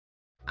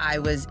I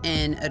was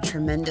in a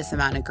tremendous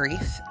amount of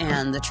grief,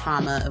 and the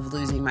trauma of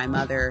losing my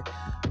mother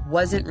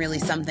wasn't really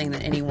something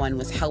that anyone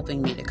was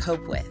helping me to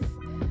cope with.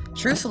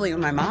 Truthfully,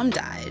 when my mom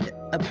died,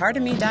 a part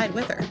of me died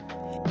with her,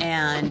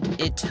 and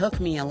it took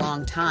me a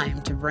long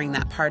time to bring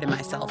that part of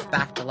myself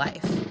back to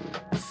life.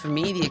 For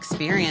me, the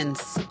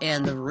experience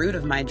and the root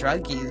of my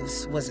drug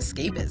use was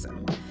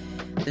escapism.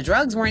 The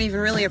drugs weren't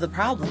even really the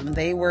problem,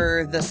 they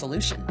were the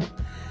solution.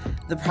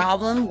 The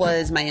problem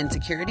was my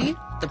insecurity.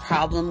 The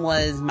problem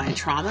was my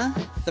trauma.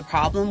 The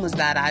problem was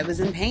that I was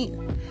in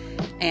pain.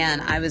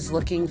 And I was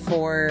looking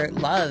for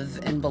love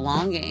and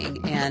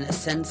belonging and a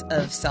sense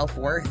of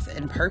self-worth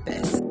and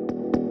purpose.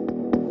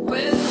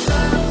 When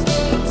times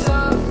get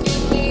tough,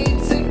 you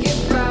need to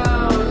get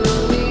down.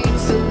 No need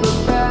to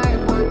look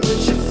backward,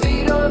 put your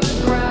feet on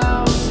the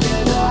ground.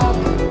 Stand up,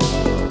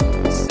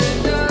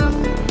 stand up.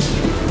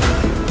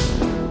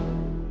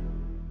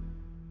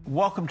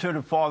 Welcome to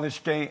The Fallen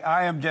State.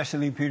 I am Jesse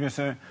Lee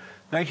Peterson.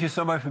 Thank you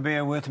so much for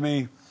being with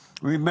me.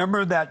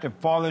 Remember that The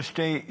Fallen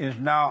State is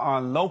now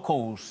on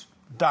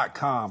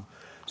locals.com.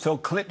 So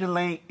click the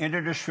link in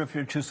the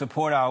description to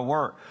support our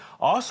work.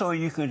 Also,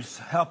 you can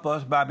help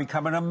us by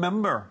becoming a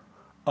member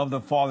of The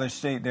Fallen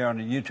State there on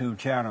the YouTube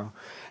channel.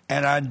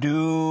 And I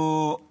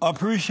do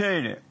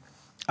appreciate it.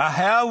 I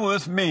have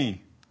with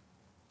me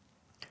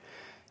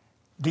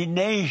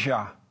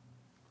Denayja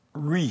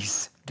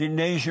Reese.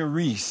 Denayja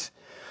Reese.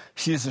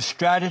 She is a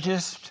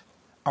strategist,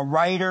 a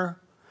writer,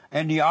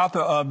 and the author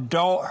of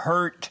Don't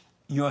Hurt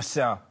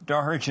Yourself,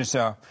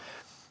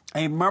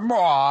 a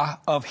memoir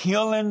of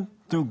healing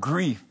through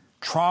grief,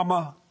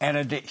 trauma, and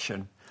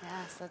addiction.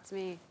 Yes, that's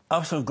me.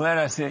 I'm so glad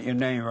I said your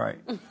name right.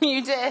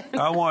 You did.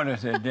 I wanted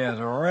to say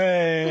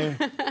Desiree.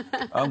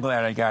 I'm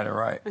glad I got it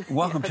right.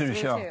 Welcome to the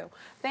show. Too.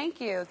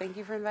 Thank you. Thank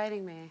you for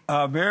inviting me.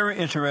 Very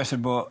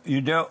interesting book.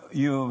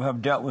 You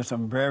have dealt with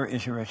some very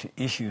interesting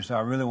issues. So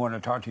I really want to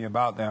talk to you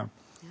about them.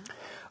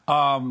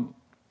 Yeah.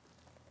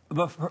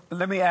 But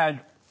let me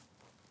add,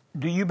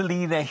 do you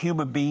believe that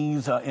human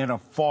beings are in a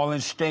fallen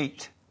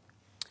state?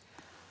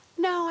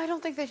 No, I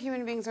don't think that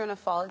human beings are in a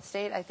fallen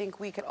state. I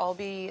think we could all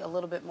be a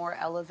little bit more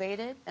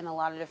elevated in a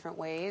lot of different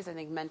ways. I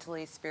think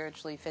mentally,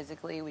 spiritually,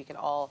 physically, we could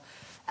all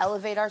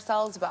elevate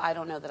ourselves, but I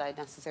don't know that I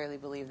necessarily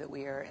believe that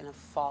we are in a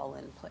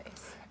fallen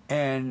place.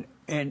 And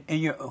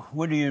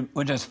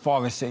what does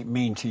fallen state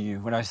mean to you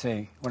when I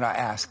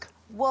ask?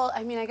 Well,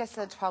 I mean, I guess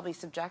that's probably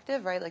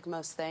subjective, right, like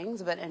most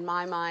things, but in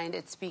my mind,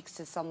 it speaks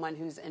to someone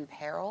who's in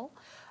peril.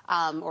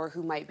 Or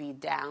who might be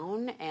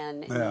down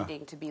and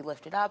needing to be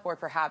lifted up, or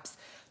perhaps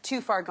too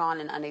far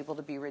gone and unable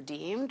to be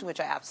redeemed, which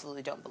I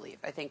absolutely don't believe.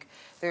 I think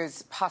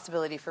there's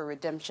possibility for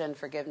redemption,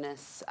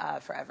 forgiveness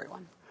for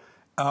everyone.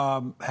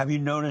 Have you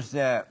noticed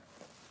that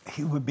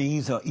human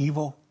beings are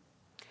evil?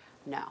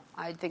 No,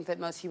 I think that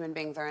most human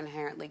beings are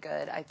inherently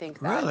good. I think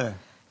that... Really?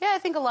 Yeah, I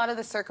think a lot of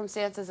the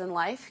circumstances in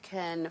life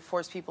can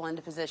force people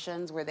into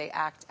positions where they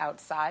act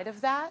outside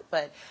of that,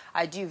 but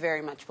I do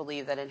very much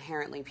believe that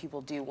inherently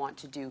people do want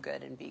to do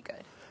good and be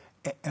good.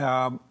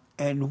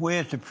 And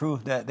where's the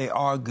proof that they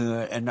are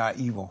good and not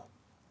evil?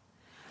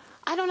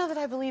 I don't know that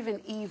I believe in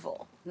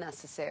evil,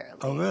 necessarily.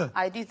 Oh, really?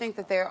 I do think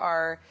that there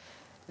are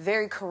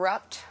very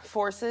corrupt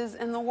forces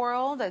in the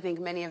world. I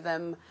think many of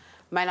them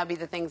might not be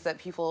the things that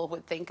people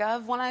would think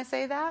of when I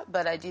say that,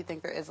 but I do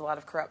think there is a lot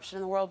of corruption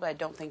in the world, but I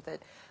don't think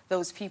that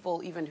those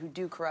people, even who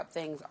do corrupt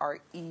things, are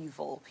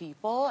evil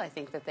people. I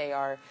think that they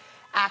are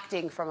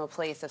acting from a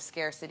place of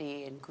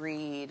scarcity and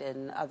greed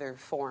and other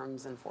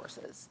forms and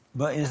forces.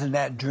 But isn't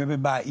that driven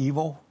by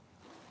evil?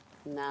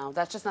 No,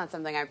 that's just not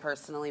something I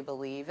personally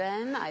believe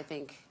in. I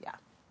think, yeah.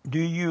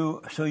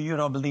 So you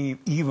don't believe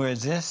evil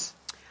exists?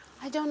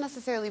 I don't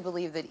necessarily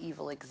believe that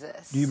evil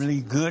exists. Do you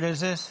believe good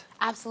exists?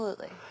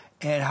 Absolutely.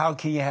 And how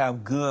can you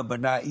have good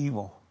but not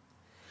evil?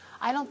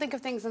 I don't think of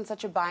things in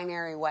such a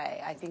binary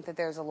way. I think that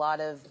there's a lot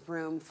of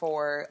room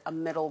for a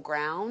middle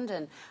ground,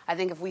 and I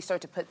think if we start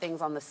to put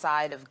things on the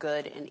side of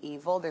good and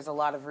evil, there's a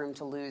lot of room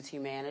to lose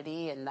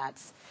humanity, and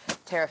that's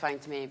terrifying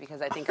to me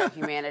because I think our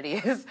humanity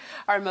is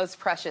our most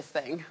precious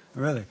thing.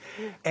 Really?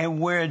 And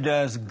where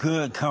does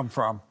good come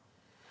from?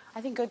 I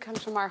think good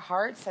comes from our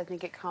hearts. I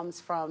think it comes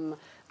from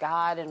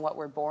God and what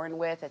we're born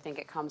with. I think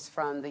it comes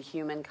from the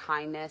human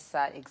kindness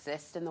that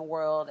exists in the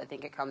world. I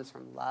think it comes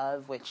from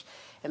love, which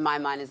in my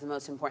mind is the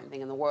most important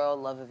thing in the world.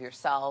 Love of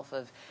yourself,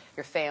 of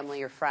your family,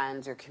 your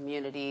friends, your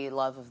community,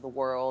 love of the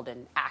world,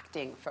 and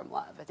acting from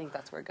love. I think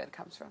that's where good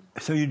comes from.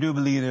 So you do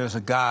believe there's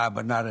a God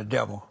but not a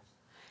devil?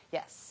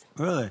 Yes.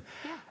 Really?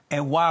 Yeah.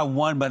 And why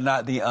one but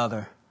not the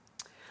other?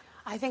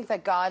 I think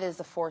that God is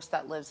the force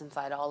that lives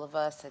inside all of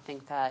us. I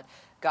think that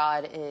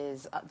God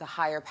is the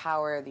higher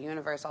power, the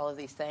universe, all of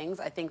these things.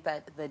 I think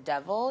that the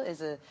devil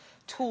is a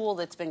tool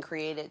that's been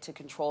created to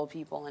control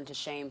people and to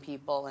shame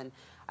people, and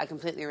I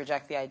completely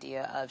reject the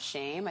idea of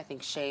shame. I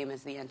think shame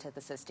is the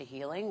antithesis to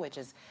healing, which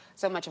is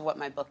so much of what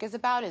my book is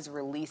about, is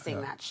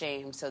releasing that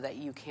shame so that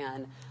you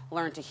can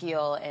learn to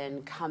heal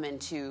and come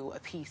into a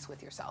peace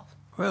with yourself.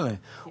 Really?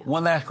 Yeah.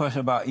 One last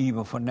question about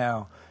evil for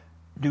now.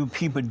 Do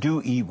people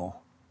do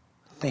evil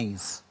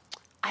things?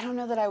 I don't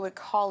know that I would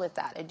call it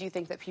that. I do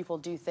think that people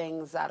do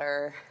things that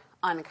are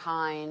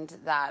unkind,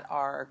 that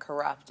are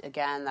corrupt,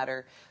 again, that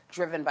are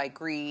driven by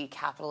greed,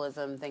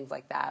 capitalism, things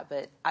like that.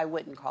 But I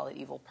wouldn't call it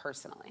evil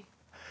personally.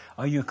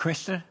 Are you a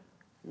Christian?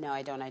 No,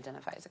 I don't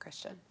identify as a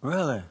Christian.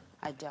 Really?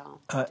 I don't.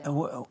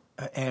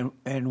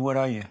 And what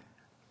are you?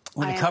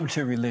 When it comes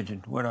to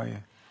religion, what are you?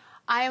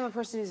 I am a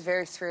person who's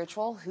very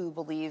spiritual, who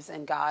believes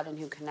in God and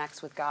who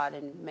connects with God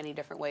in many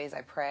different ways.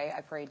 I pray.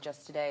 I prayed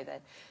just today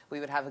that we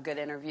would have a good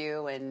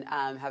interview and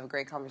have a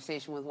great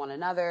conversation with one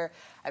another.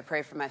 I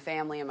pray for my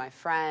family and my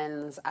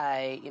friends.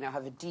 I,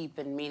 have a deep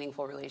and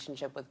meaningful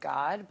relationship with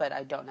God, but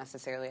I don't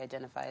necessarily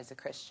identify as a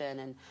Christian,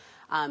 and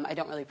I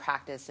don't really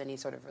practice any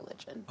sort of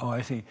religion. Oh,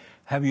 I see.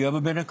 Have you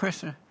ever been a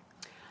Christian?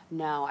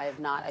 No, I have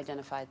not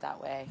identified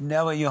that way.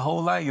 Never your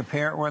whole life? Your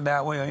parent were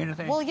that way or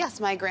anything? Well,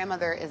 yes, my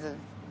grandmother is a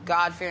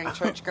God-fearing,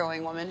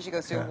 church-going woman. She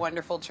goes to a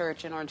wonderful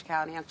church in Orange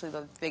County, actually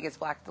the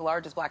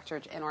largest black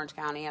church in Orange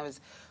County. I was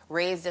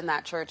raised in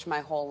that church my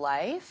whole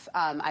life.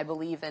 I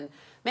believe in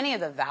many of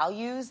the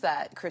values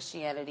that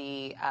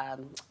Christianity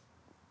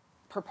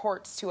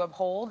purports to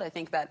uphold. I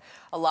think that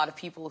a lot of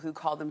people who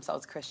call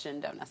themselves Christian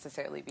don't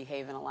necessarily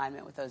behave in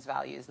alignment with those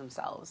values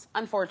themselves,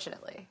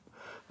 unfortunately.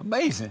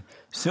 Amazing.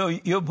 So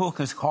your book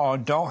is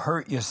called Don't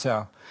Hurt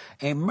Yourself,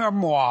 a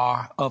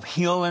memoir of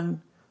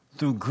healing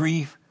through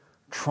grief,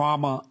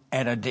 trauma,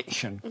 and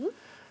addiction. Mm-hmm.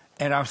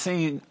 And I've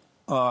seen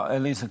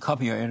at least a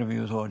couple of your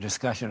interviews or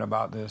discussion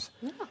about this.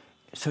 Yeah.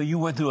 So you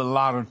went through a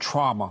lot of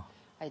trauma.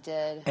 I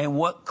did. And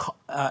what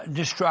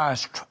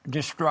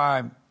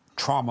describe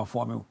trauma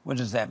for me? What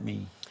does that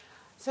mean?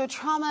 So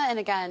trauma, and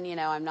again,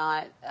 I'm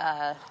not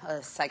a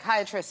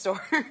psychiatrist or,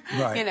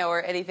 right.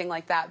 Or anything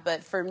like that.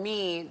 But for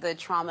me, the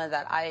trauma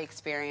that I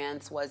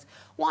experienced was,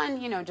 one,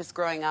 just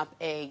growing up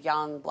a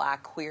young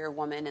black queer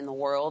woman in the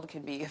world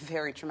can be a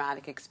very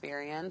traumatic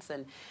experience.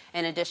 And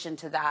in addition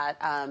to that,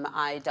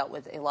 I dealt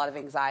with a lot of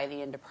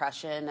anxiety and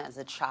depression as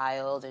a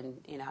child.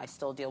 And, I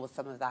still deal with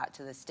some of that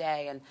to this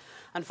day. And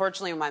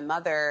unfortunately, my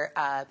mother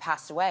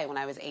passed away when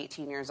I was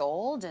 18 years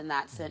old. And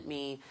that sent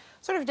me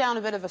sort of down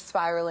a bit of a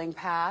spiraling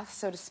path,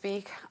 so to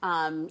speak,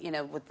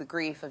 with the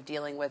grief of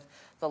dealing with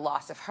the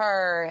loss of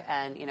her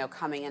and,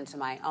 coming into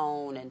my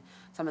own and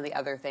some of the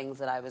other things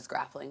that I was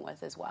grappling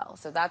with as well.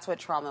 So that's what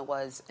trauma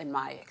was in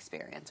my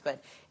experience,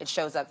 but it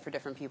shows up for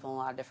different people in a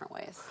lot of different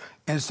ways.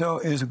 And so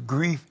is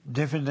grief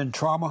different than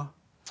trauma?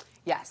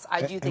 Yes,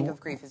 I do think of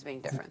grief as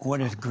being different.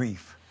 What is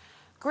grief?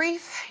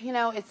 Grief,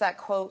 it's that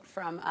quote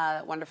from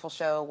that wonderful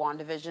show,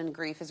 WandaVision.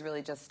 Grief is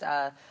really just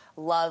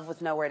love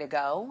with nowhere to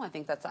go. I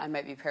think I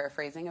might be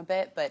paraphrasing a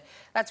bit, but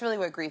that's really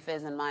what grief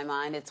is in my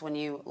mind. It's when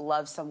you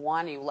love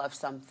someone, you love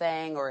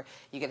something, or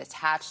you get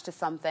attached to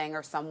something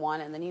or someone,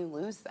 and then you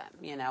lose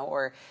them,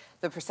 or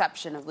the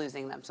perception of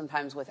losing them,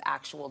 sometimes with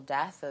actual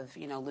death of,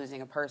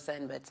 losing a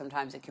person, but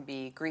sometimes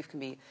grief can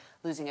be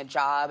losing a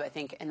job. I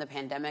think in the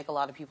pandemic, a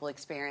lot of people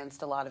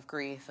experienced a lot of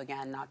grief,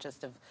 again, not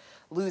just of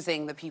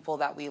losing the people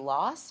that we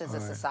lost as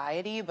a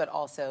society, but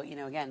also,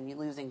 again,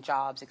 losing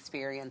jobs,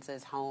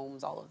 experiences,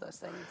 homes, all of those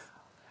things.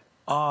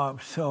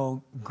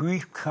 So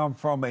grief comes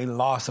from a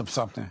loss of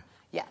something?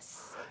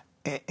 Yes.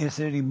 Is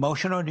it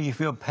emotional? Do you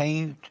feel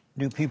pain?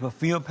 Do people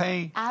feel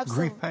pain?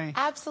 Grief pain?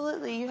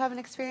 Absolutely. You haven't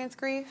experienced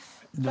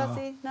grief, No.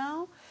 Jesse?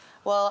 No?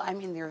 Well,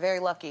 you're very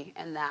lucky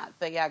in that.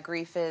 But yeah,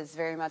 grief is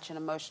very much an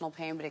emotional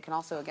pain, but it can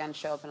also, again,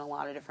 show up in a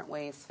lot of different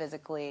ways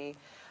physically.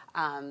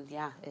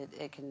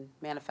 It can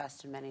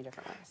manifest in many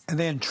different ways. And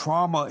then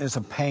trauma is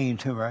a pain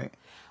too, right?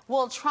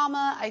 Well,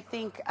 trauma, I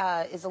think,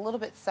 is a little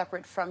bit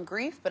separate from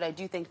grief, but I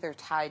do think they're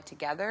tied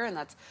together, and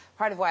that's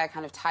part of why I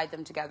kind of tied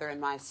them together in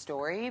my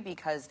story,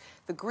 because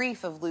the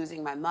grief of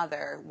losing my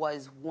mother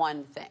was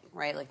one thing,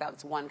 right? Like, that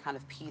was one kind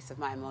of piece of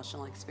my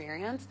emotional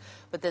experience,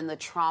 but then the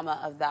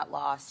trauma of that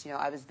loss,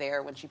 I was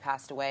there when she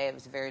passed away. It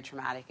was a very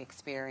traumatic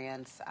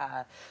experience,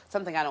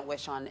 something I don't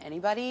wish on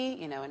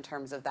anybody, in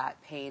terms of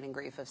that pain and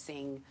grief of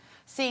seeing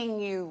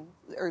you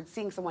or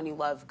seeing someone you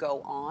love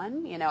go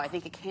on. I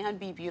think it can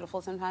be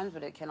beautiful sometimes,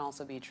 but it can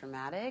also be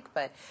traumatic.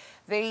 But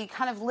they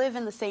kind of live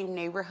in the same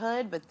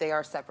neighborhood, but they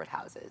are separate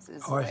houses,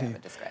 is the way I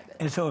would describe it.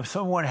 And so if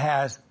someone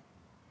has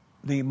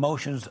the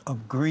emotions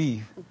of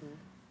grief,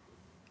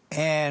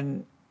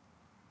 and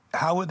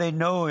how would they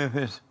know if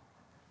it's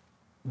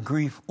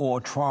grief or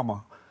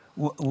trauma?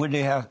 Would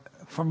they have,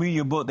 from reading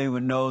your book, they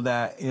would know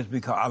that it's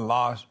because I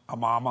lost a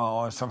mama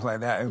or something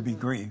like that. It would be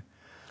grief.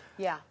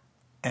 Yeah.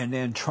 And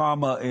then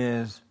trauma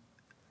is?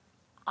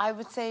 I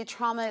would say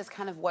trauma is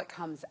kind of what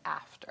comes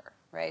after,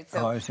 right?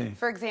 So, I see.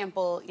 For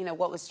example,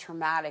 what was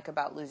traumatic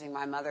about losing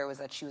my mother was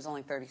that she was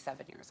only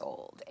 37 years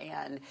old.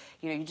 And,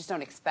 you just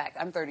don't expect,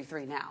 I'm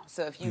 33 now.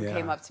 So if you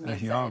came up to me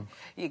and said,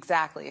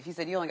 exactly, if you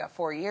said you only got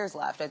 4 years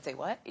left, I'd say,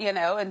 what?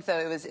 And so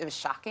it was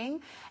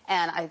shocking.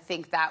 And I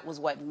think that was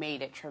what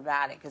made it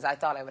traumatic, because I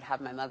thought I would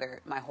have my mother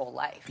my whole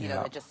life.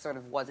 It just sort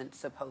of wasn't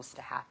supposed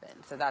to happen.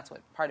 So that's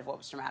part of what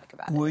was traumatic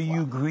about it. Were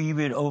you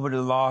grieving over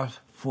the loss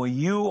for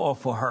you or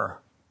for her?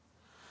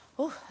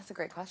 Oh, that's a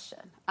great question.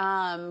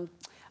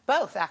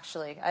 Both,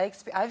 actually.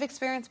 I've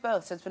experienced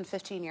both. So it's been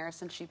 15 years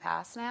since she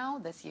passed now.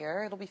 This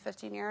year it'll be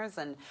 15 years.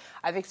 And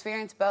I've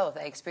experienced both.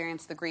 I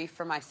experienced the grief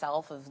for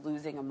myself of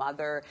losing a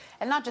mother,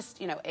 and not just,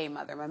 a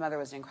mother. My mother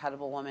was an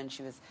incredible woman.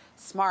 She was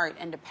smart,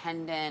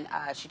 independent.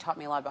 She taught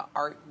me a lot about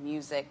art,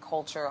 music,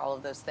 culture, all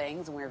of those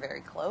things, and we were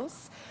very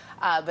close.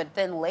 But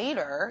then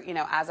later,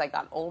 as I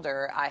got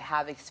older, I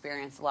have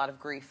experienced a lot of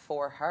grief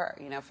for her,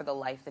 for the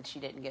life that she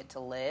didn't get to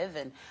live.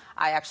 And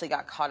I actually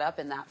got caught up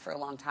in that for a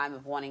long time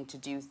of wanting to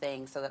do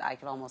things so that I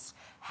could almost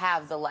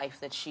have the life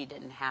that she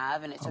didn't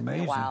have. And it took me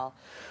a while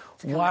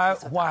to come to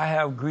peace with Why that.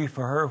 have grief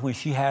for her when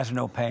she has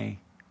no pain?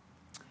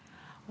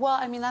 Well,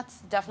 I mean, that's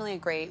definitely a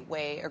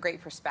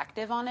great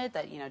perspective on it,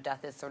 that,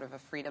 death is sort of a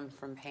freedom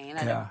from pain.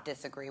 I Yeah. don't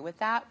disagree with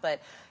that.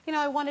 But,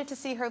 I wanted to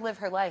see her live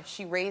her life.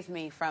 She raised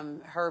me from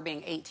her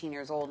being 18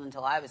 years old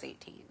until I was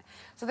 18.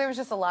 So there was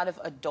just a lot of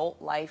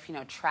adult life,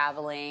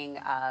 traveling,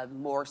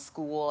 more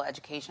school,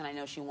 education I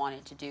know she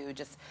wanted to do,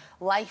 just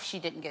life she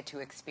didn't get to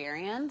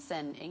experience.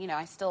 And,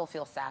 I still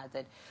feel sad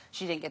that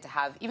she didn't get to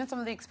have even some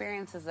of the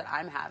experiences that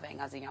I'm having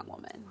as a young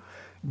woman.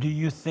 Do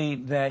you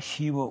think that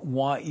she would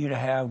want you to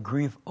have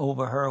grief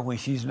over her when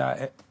she's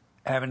not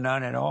having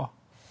none at all?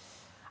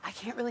 I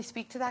can't really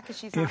speak to that because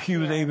she's not If she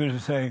was here. able to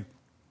say,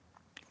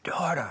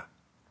 daughter,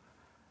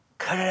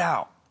 cut it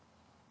out.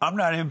 I'm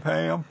not in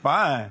pain, I'm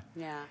fine.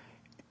 Yeah.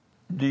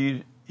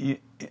 Do you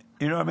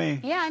know what I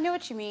mean? Yeah, I know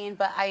what you mean,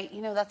 but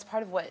that's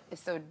part of what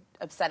is so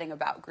upsetting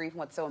about grief and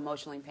what's so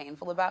emotionally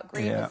painful about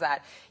grief Yeah. is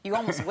that you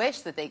almost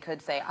wish that they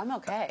could say, I'm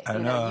okay. I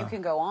know. You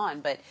can go on,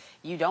 but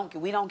we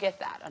don't get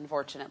that,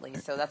 unfortunately.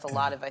 So that's a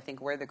lot of, I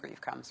think, where the grief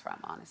comes from,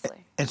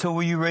 honestly. And so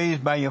were you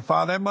raised by your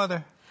father and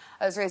mother?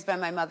 I was raised by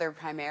my mother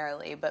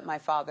primarily, but my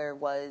father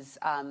was,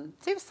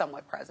 he was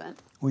somewhat present.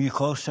 Were you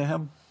close to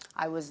him?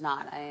 I was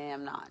not. I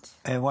am not.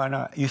 And why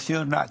not? You're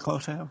still not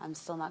close to him? I'm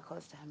still not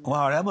close to him.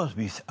 Wow, that must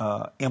be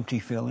empty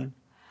feeling.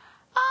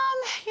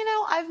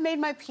 I've made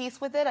my peace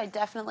with it. I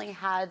definitely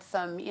had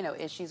some,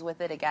 issues with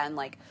it. Again,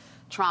 like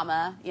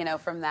trauma,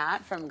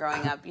 from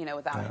growing up,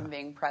 without him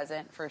being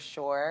present for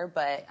sure.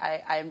 But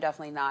I am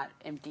definitely not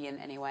empty in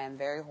any way. I'm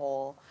very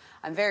whole.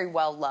 I'm very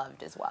well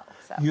loved as well.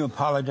 So. You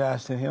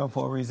apologized to him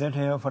for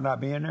resenting him for not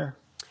being there?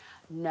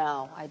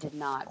 No, I did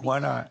not. Why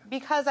not?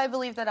 Because I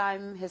believe that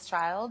I'm his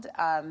child,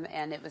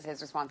 and it was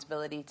his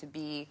responsibility to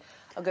be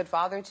a good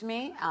father to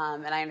me.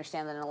 And I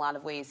understand that in a lot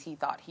of ways he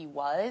thought he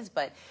was.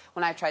 But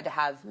when I've tried to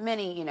have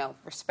many,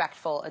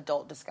 respectful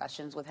adult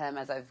discussions with him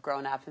as I've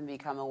grown up and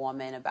become a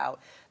woman about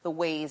the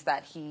ways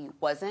that he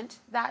wasn't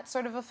that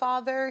sort of a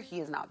father, he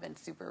has not been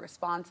super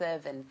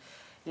responsive. And,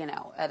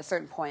 at a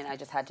certain point, I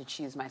just had to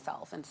choose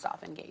myself and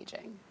stop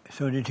engaging.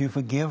 So did you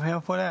forgive him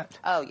for that?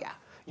 Oh, yeah.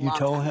 You Long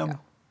told time him? ago.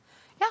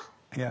 Yeah.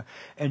 Yeah.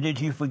 And did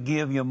you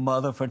forgive your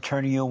mother for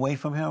turning you away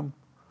from him?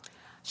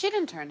 She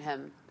didn't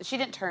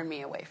turn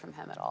me away from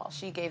him at all.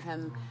 She gave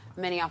him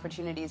many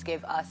opportunities,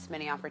 gave us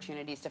many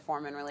opportunities to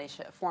form a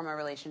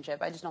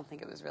relationship. I just don't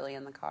think it was really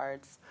in the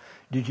cards.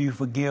 Did you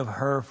forgive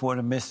her for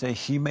the mistake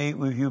she made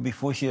with you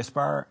before she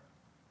expired?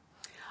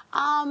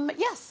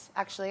 Yes,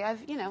 actually.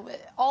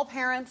 All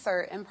parents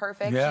are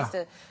imperfect. Yeah. She used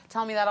to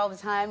tell me that all the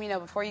time.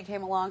 Before you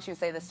came along, she would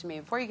say this to me.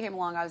 Before you came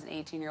along, I was an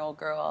 18-year-old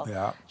girl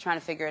trying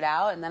to figure it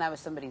out, and then I was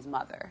somebody's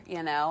mother,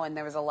 and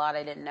there was a lot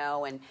I didn't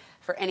know. And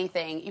for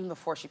anything, even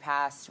before she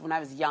passed, when I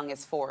was young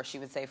as 4, she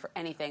would say, for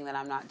anything that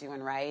I'm not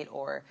doing right,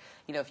 or,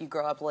 if you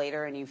grow up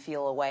later and you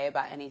feel a way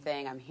about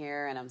anything, I'm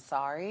here and I'm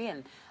sorry.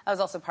 And that was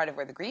also part of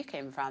where the grief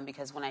came from,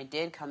 because when I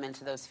did come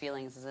into those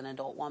feelings as an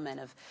adult woman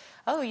of,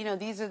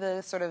 these are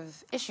the sort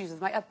of issues with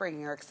my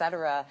upbringing or et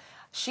cetera,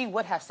 she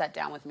would have sat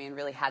down with me and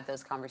really had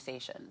those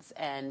conversations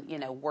and,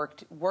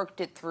 worked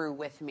it through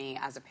with me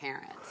as a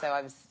parent. So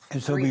I was.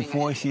 And so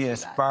before she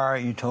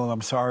expired, you told her,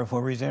 I'm sorry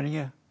for resenting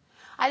you?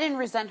 I didn't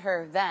resent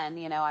her then,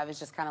 I was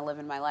just kind of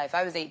living my life.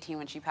 I was 18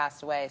 when she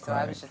passed away, so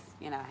Right. I was just,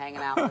 hanging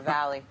out in the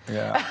valley.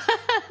 Yeah.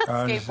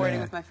 I Skateboarding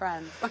understand. with my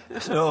friends.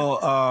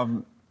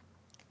 So,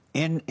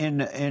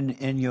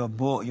 in your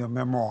book, your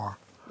memoir,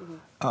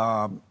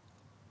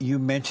 you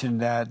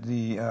mentioned that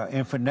the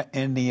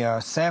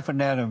San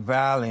Fernando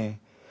Valley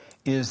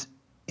is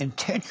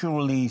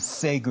intentionally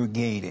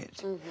segregated.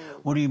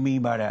 What do you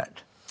mean by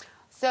that?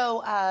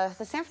 So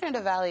the San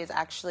Fernando Valley is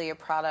actually a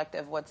product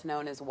of what's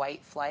known as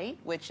white flight,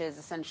 which is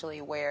essentially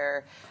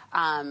where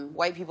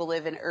white people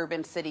live in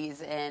urban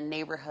cities and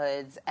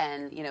neighborhoods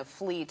and,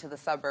 flee to the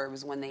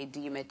suburbs when they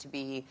deem it to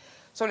be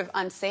sort of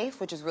unsafe,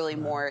 which is really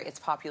more, it's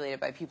populated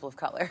by people of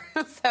color.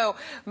 So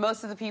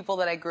most of the people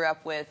that I grew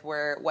up with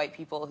were white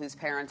people whose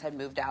parents had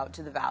moved out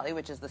to the Valley,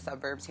 which is the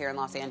suburbs here in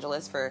Los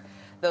Angeles, for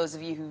those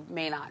of you who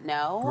may not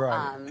know.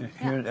 Right,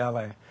 here in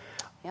L.A.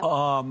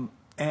 Yep.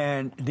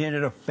 And did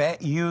it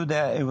affect you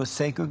that it was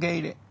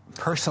segregated?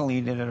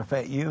 personally did it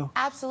affect you?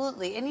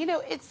 Absolutely. And,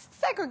 it's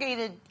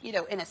segregated,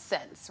 in a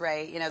sense,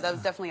 right? That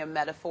was definitely a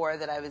metaphor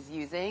that I was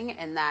using.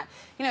 And that,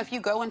 if you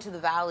go into the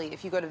Valley,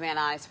 if you go to Van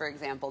Nuys, for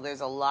example,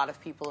 there's a lot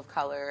of people of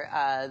color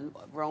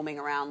roaming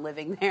around,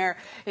 living there.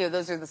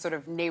 Those are the sort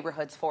of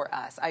neighborhoods for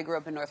us. I grew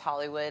up in North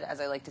Hollywood, as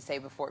I like to say,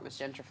 before it was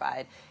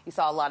gentrified. You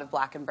saw a lot of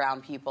black and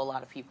brown people, a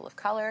lot of people of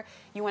color.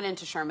 You went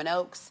into Sherman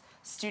Oaks,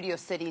 Studio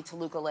City,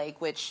 Toluca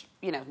Lake, which,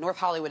 North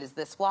Hollywood is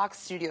this block,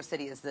 Studio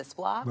City is this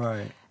block.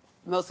 Right.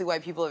 Mostly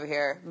white people over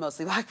here,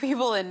 mostly black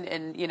people,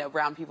 and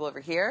brown people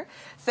over here.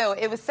 So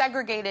it was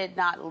segregated,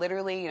 not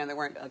literally. There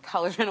weren't a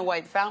colored in a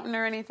white fountain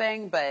or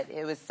anything, but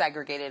it was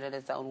segregated in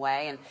its own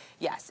way. And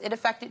yes, it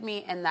affected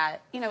me in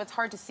that, it's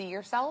hard to see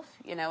yourself,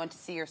 and to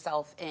see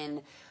yourself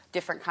in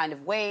different kind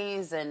of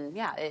ways. And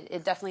yeah,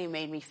 it definitely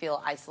made me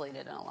feel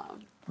isolated and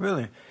alone.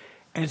 Really?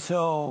 And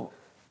so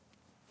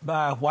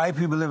by white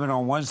people living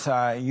on one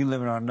side, you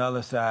living on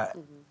another side,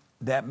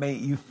 that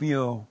made you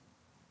feel...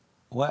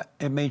 What?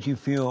 It made you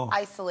feel...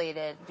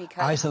 Isolated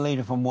because...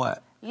 Isolated from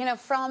what?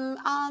 From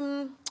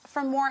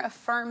more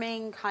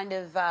affirming kind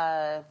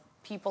of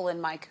people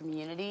in my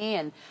community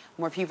and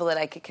more people that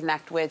I could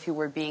connect with who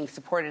were being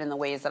supported in the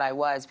ways that I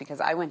was, because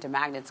I went to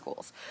magnet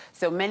schools.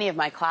 So many of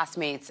my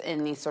classmates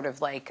in these sort of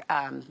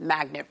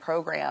magnet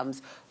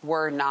programs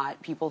were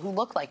not people who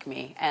looked like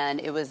me. And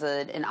it was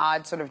an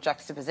odd sort of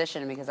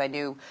juxtaposition because I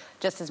knew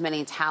just as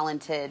many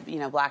talented,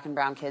 black and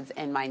brown kids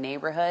in my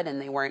neighborhood,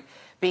 and they weren't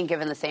being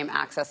given the same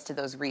access to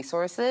those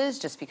resources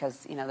just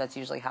because, that's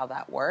usually how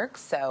that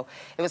works. So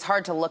it was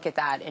hard to look at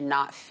that and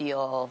not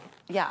feel,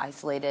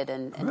 isolated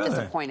and Really?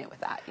 Disappointed with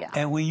that,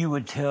 And when you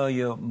would tell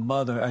your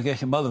mother, I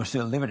guess your mother was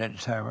still living at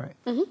the time, right?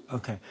 Mm-hmm.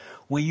 Okay.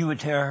 When you would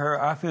tell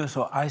her, I feel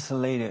so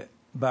isolated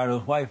by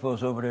those white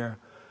folks over there,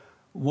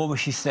 what would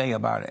she say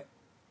about it?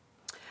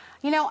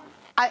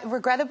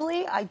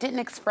 Regrettably, I didn't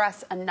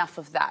express enough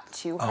of that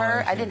to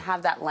her. I didn't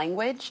have that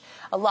language.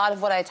 A lot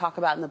of what I talk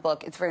about in the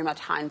book, it's very much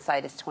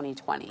hindsight is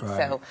 20/20. Right.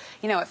 So,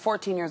 at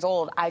 14 years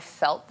old, I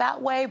felt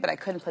that way, but I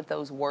couldn't put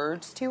those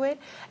words to it.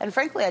 And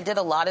frankly, I did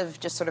a lot of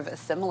just sort of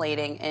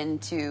assimilating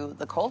into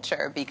the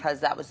culture because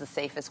that was the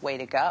safest way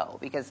to go.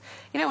 Because,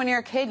 when you're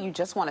a kid, you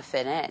just want to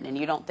fit in, and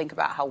you don't think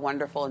about how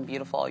wonderful and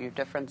beautiful all your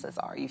differences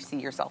are. You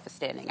see yourself as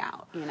standing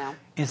out,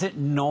 Is it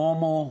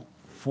normal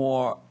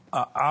for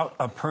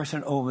a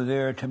person over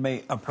there to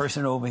make a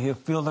person over here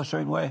feel a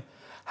certain way?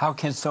 How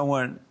can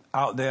someone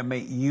out there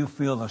make you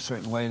feel a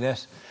certain way?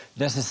 That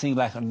doesn't seem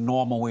like a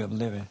normal way of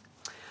living.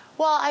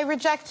 Well, I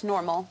reject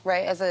normal,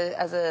 right? As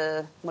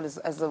a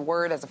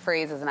word, as a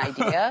phrase, as an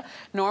idea.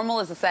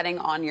 Normal is a setting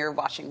on your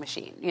washing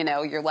machine.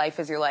 Your life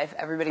is your life.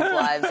 Everybody's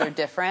lives are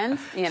different.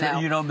 So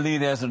you don't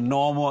believe there's a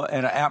normal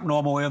and an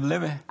abnormal way of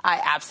living?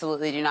 I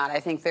absolutely do not. I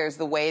think there's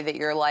the way that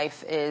your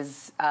life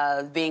is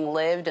being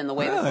lived and the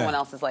way that someone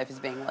else's life is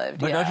being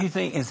lived. But don't you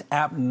think it's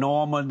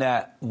abnormal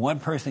that one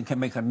person can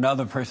make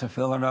another person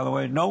feel another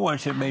way? No one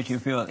should make you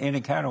feel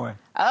any kind of way.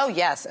 Oh,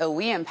 yes. Oh,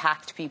 we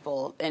impact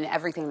people in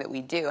everything that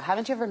we do.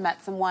 Haven't you ever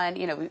met someone,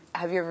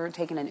 have you ever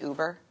taken an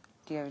Uber?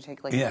 Do you ever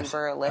take an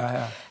Uber or Lyft?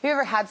 Have you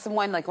ever had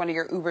someone, one of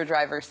your Uber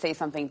drivers, say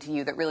something to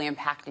you that really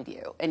impacted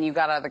you? And you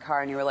got out of the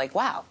car and you were like,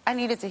 wow, I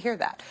needed to hear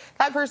that.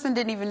 That person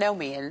didn't even know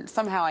me, and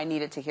somehow I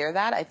needed to hear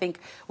that. I think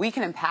we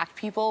can impact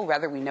people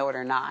whether we know it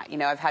or not.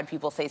 I've had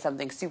people say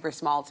something super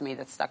small to me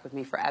that stuck with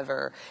me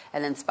forever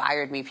and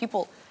inspired me.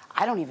 People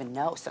I don't even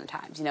know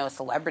sometimes. A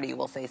celebrity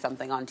will say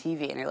something on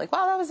TV and you're like,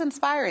 wow, that was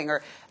inspiring.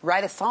 Or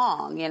write a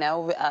song,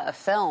 a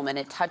film, and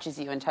it touches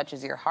you and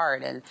touches your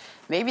heart. And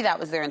maybe that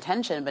was their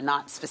intention, but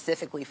not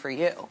specifically for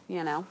you,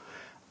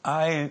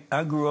 I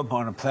grew up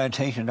on a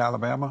plantation in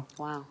Alabama.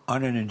 Wow.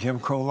 Under the Jim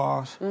Crow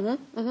laws.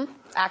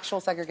 Actual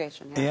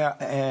segregation. Yeah,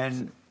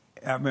 and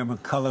I remember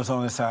colors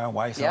on the side,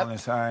 whites on the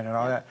side, and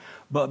all that.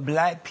 But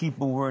black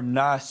people were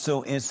not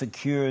so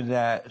insecure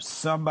that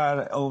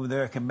somebody over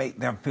there can make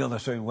them feel a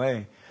certain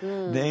way.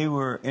 They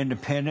were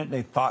independent.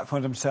 They fought for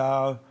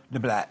themselves, the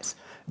blacks.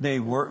 They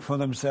worked for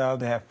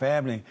themselves. They had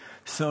family.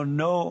 So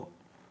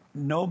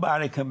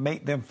nobody can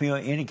make them feel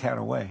any kind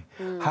of way.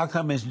 How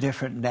come it's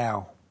different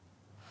now?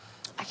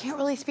 I can't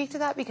really speak to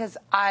that because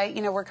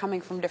we're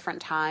coming from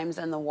different times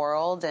in the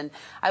world. And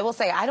I will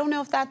say, I don't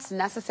know if that's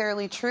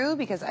necessarily true,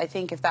 because I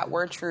think if that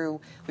were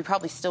true, we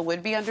probably still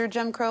would be under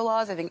Jim Crow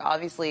laws. I think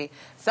obviously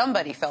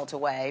somebody felt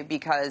away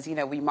because,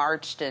 we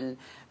marched and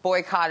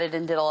boycotted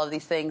and did all of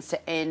these things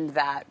to end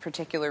that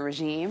particular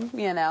regime,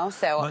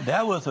 so. But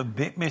that was a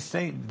big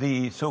mistake.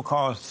 The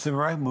so-called civil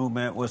rights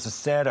movement was a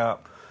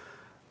setup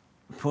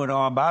put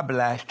on by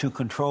blacks to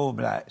control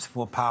blacks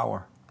for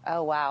power.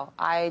 Oh, wow.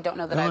 I don't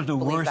know that I believe that. That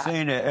was the worst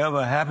thing that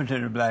ever happened to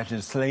the blacks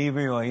in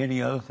slavery or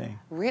any other thing.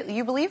 Really?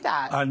 You believe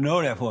that? I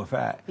know that for a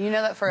fact. You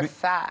know that for a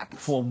fact?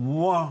 For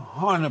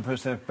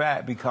 100%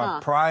 fact,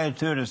 because prior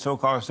to the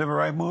so-called civil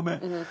rights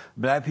movement,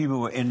 black people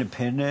were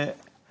independent.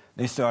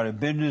 They started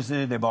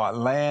businesses. They bought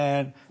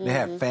land. They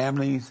had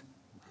families,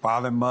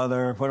 father,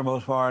 mother, for the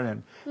most part,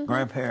 and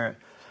grandparents.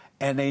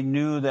 and they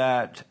knew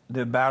that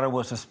the battle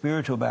was a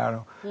spiritual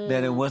battle,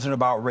 that it wasn't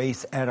about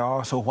race at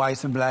all. So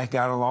whites and blacks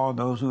got along,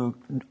 those who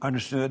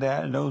understood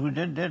that and those who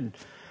didn't.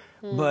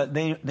 But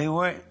they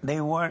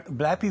weren't,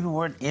 black people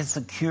weren't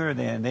insecure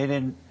then. They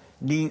didn't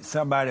need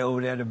somebody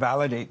over there to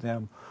validate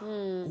them.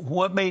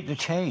 What made the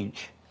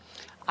change?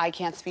 I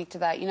can't speak to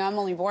that. You know, I'm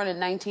only born in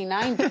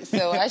 1990,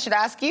 so I should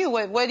ask you,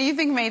 what do you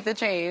think made the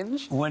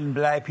change? When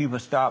black people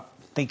stopped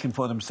thinking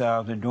for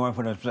themselves and doing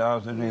for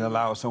themselves, and they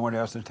allowed someone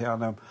else to tell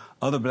them,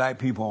 other black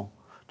people,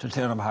 to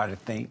tell them how to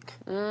think.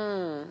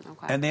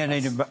 Okay. And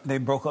then they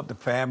broke up the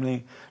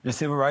family. The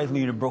civil rights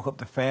leader broke up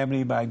the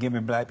family by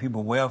giving black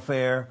people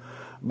welfare,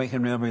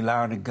 making them rely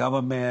on the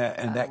government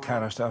and that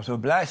kind of stuff. So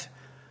blacks,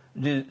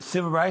 the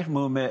civil rights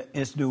movement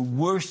is the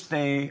worst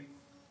thing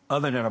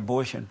other than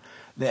abortion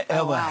that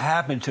ever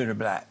happened to the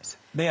blacks.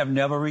 They have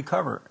never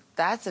recovered.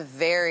 That's a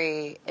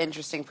very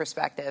interesting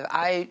perspective.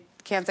 I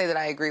can't say that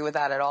I agree with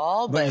that at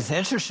all. But it's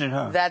interesting,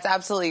 huh? That's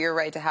absolutely your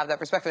right to have that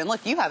perspective. And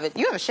look, you have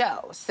a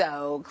show,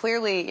 so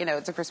clearly, you know,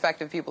 it's a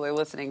perspective people are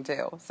listening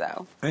to.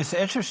 So it's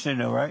interesting,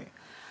 though, right?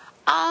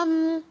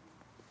 In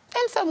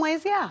some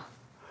ways, yeah.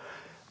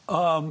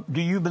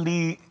 Do you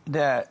believe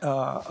that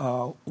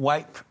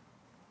white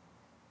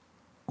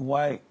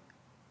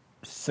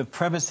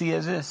supremacy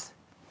exists?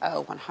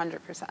 Oh,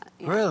 100%.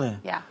 Yeah. Really?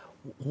 Yeah.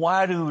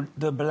 Why do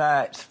the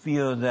blacks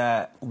feel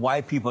that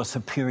white people are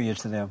superior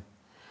to them?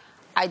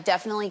 I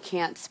definitely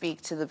can't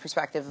speak to the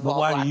perspective of all But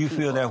why black do you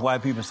people. feel that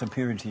white people are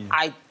superior to you?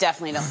 I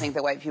definitely don't think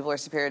that white people are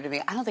superior to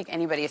me. I don't think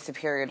anybody is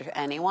superior to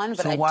anyone.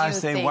 But So I why do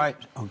say think white?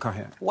 Oh, go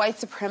ahead. White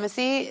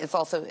supremacy is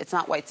also, it's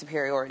not white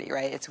superiority,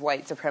 right? It's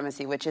white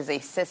supremacy, which is a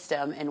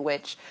system in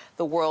which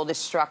the world is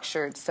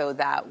structured so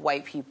that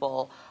white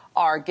people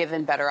are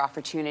given better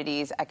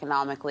opportunities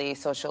economically,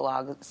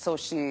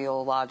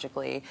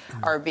 sociologically,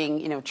 are being,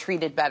 you know,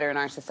 treated better in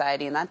our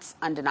society, and that's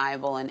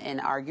undeniable and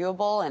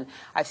inarguable. And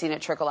I've seen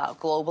it trickle out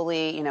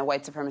globally. You know,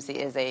 white supremacy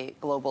is a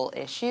global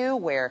issue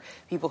where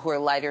people who are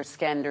lighter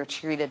skinned are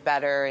treated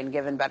better and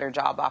given better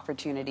job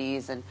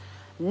opportunities and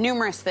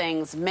numerous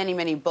things, many,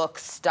 many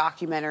books,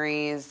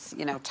 documentaries,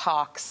 you know,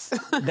 talks.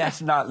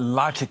 That's not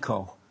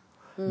logical.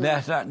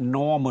 That's not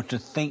normal to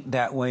think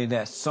that way,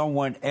 that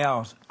someone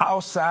else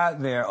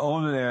outside there,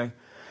 over there.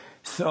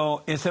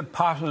 So is it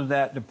possible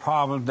that the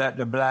problem that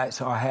the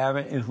blacks are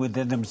having is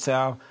within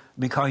themselves?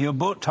 Because your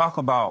book talk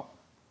about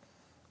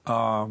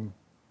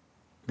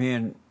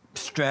being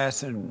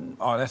stressed and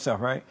all that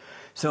stuff, right?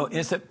 So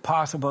is it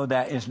possible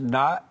that it's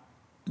not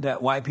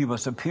that white people are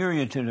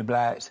superior to the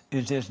blacks,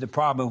 it's just the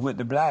problem with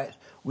the blacks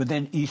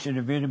within each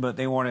individual, but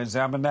they want to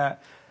examine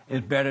that?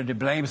 It's better to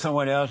blame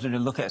someone else than to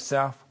look at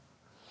self?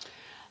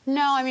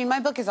 No, I mean,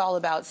 my book is all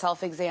about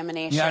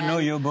self-examination. Yeah, I know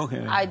your book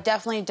is. I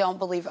definitely don't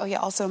believe... Oh, yeah,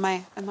 also, am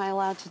I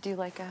allowed to do,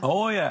 like, a...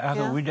 Oh, yeah,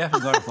 absolutely. We're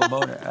definitely going to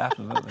promote it,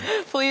 absolutely.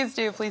 Please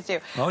do, please do.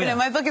 Oh, yeah. You know,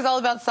 my book is all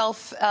about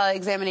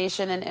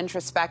self-examination and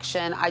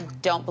introspection. I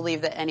don't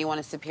believe that anyone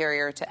is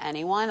superior to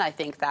anyone. I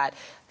think that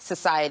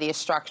society is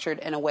structured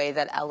in a way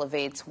that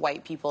elevates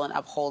white people and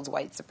upholds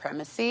white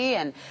supremacy.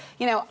 And,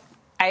 you know,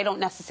 I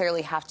don't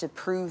necessarily have to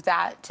prove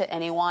that to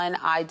anyone.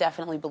 I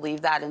definitely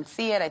believe that and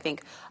see it. I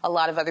think a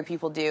lot of other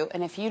people do.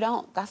 And if you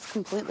don't, that's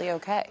completely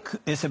okay.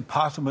 Is it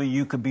possible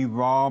you could be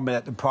wrong, but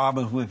that the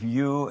problem's with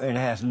you and it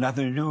has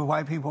nothing to do with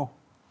white people?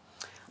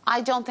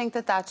 I don't think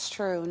that that's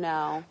true,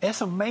 no.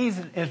 It's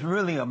amazing. It's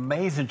really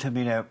amazing to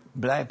me that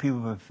black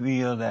people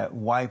feel that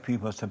white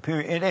people are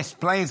superior. It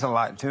explains a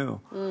lot,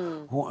 too.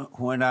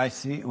 When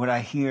I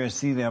hear and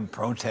see them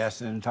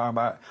protesting and talking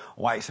about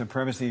white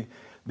supremacy,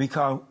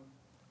 because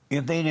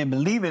if they didn't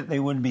believe it,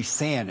 they wouldn't be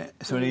saying it.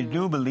 So they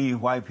do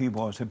believe white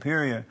people are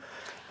superior.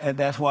 And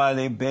that's why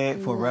they beg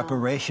for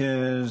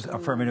reparations,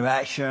 affirmative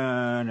action.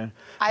 And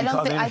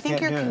I think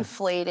you're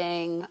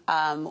conflating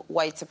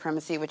white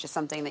supremacy, which is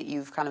something that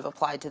you've kind of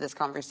applied to this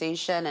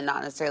conversation, and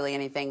not necessarily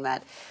anything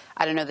that,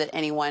 I don't know that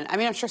anyone, I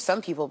mean, I'm sure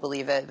some people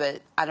believe it,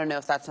 but I don't know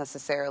if that's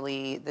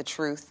necessarily the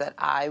truth that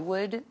I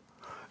would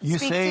You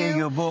speak say to. in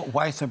your book,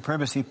 white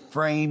supremacy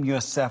frame your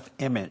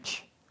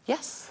self-image.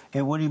 Yes.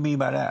 And what do you mean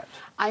by that?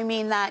 I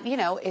mean that, you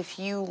know, if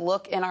you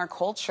look in our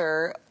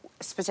culture,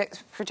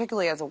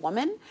 particularly as a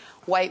woman,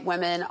 white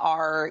women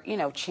are, you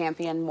know,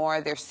 championed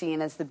more. They're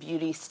seen as the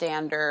beauty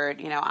standard.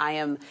 You know, I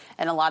am,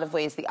 in a lot of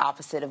ways, the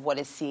opposite of what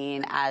is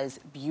seen as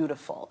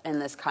beautiful in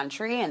this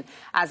country. And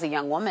as a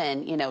young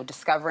woman, you know,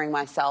 discovering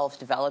myself,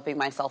 developing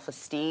my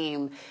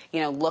self-esteem,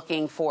 you know,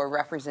 looking for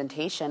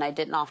representation, I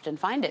didn't often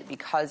find it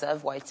because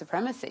of white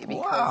supremacy.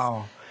 Because,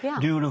 wow. Yeah.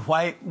 Do the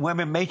white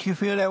women make you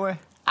feel that way?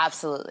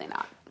 Absolutely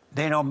not.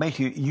 They don't make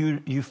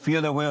you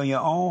feel that way on your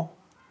own?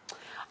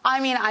 I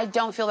mean, I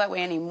don't feel that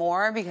way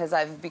anymore because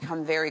I've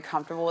become very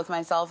comfortable with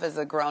myself as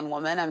a grown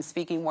woman. I'm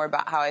speaking more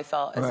about how I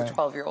felt as a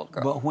 12-year-old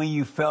girl. But when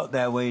you felt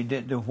that way,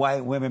 did the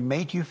white women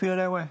make you feel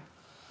that way?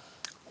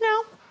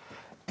 No.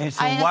 And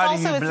so why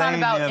do you blame them? It's not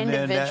about then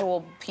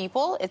individual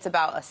people. It's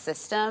about a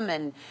system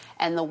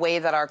and the way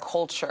that our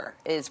culture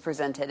is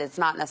presented. It's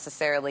not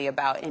necessarily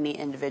about any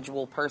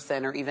individual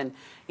person or even,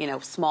 you know,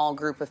 small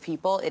group of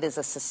people. It is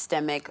a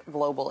systemic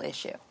global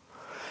issue.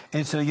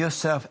 And so your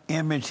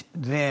self-image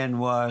then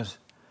was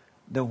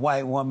the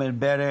white woman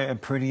better and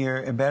prettier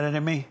and better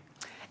than me?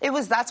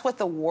 That's what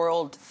the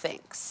world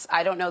thinks.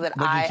 I don't know that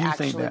But I did you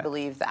think actually that?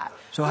 believe that.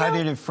 So how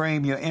did it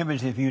frame your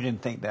image if you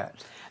didn't think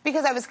that?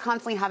 Because I was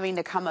constantly having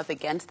to come up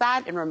against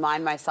that and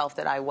remind myself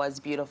that I was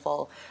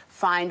beautiful,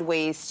 find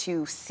ways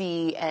to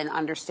see and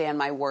understand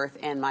my worth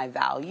and my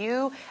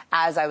value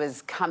as I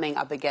was coming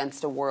up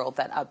against a world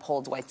that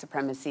upholds white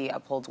supremacy,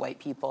 upholds white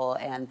people,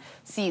 and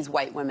sees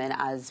white women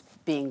as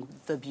being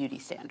the beauty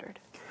standard.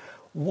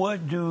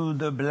 What do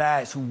the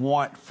blacks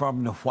want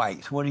from the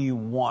whites? What do you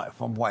want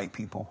from white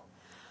people?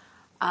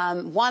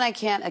 One, I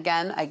can't,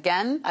 I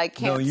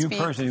can't No, you speak.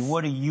 personally,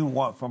 what do you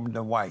want from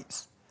the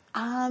whites?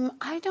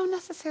 I don't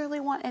necessarily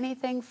want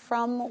anything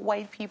from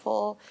white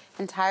people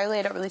entirely.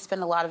 I don't really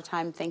spend a lot of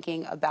time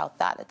thinking about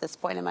that at this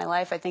point in my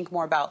life. I think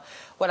more about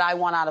what I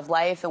want out of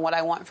life and what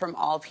I want from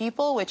all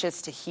people, which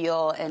is to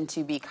heal and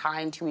to be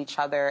kind to each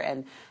other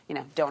and,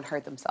 don't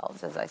hurt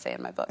themselves, as I say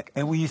in my book.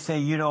 And when you say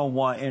you don't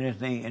want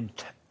anything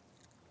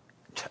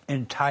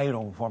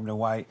entitled from the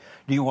white,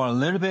 do you want a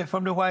little bit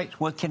from the whites?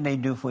 What can they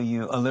do for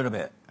you a little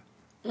bit?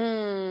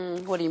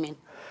 What do you mean?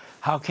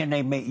 How can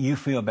they make you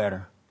feel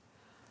better?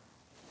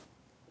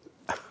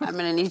 I'm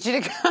going to need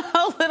you to go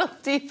a little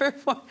deeper.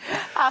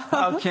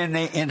 How can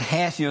they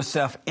enhance your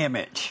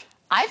self-image?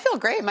 I feel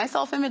great. My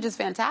self-image is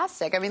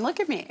fantastic. I mean, look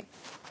at me.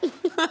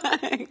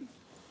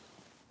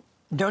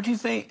 Don't you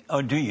think,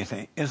 or do you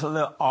think, it's a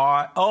little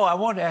odd? Oh, I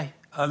want to,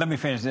 let me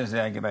finish this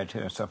and I get back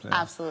to something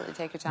else. Absolutely.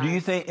 Take your time. Do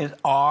you think it's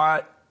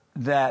odd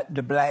that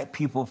the black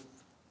people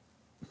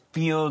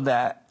feel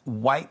that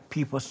white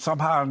people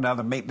somehow or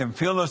another make them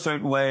feel a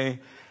certain way,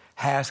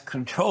 has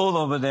control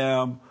over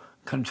them,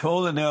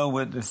 controlling them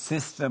with the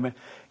system?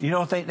 You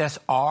don't think that's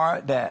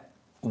odd that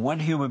one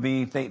human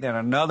being think that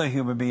another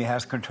human being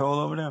has control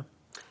over them?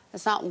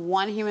 It's not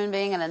one human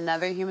being and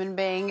another human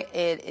being.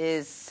 It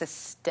is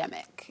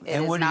systemic. It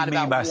And what is do you not mean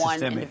about by one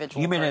systemic?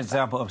 individual Give me an person.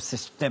 example of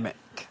systemic.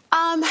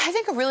 I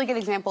think a really good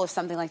example of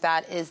something like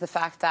that is the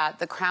fact that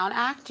the Crown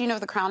Act, do you know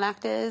what the Crown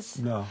Act is?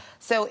 No.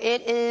 So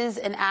it is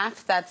an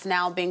act that's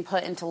now being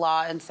put into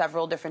law in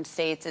several different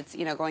states. It's,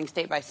 going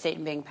state by state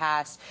and being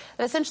passed.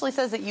 It essentially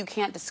says that you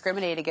can't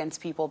discriminate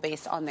against people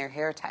based on their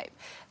hair type.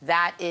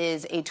 That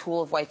is a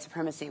tool of white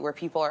supremacy where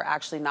people are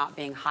actually not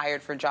being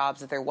hired for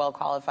jobs that they're well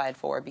qualified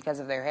for because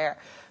of their hair.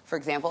 For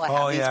example, I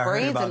have these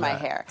braids in my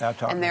hair.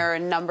 And there are a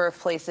number of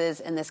places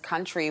in this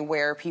country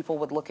where people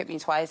would look at me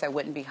twice. I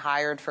wouldn't be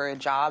hired for a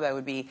job. I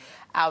would be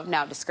out and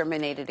out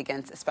discriminated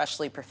against,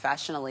 especially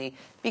professionally,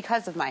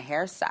 because of my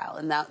hairstyle.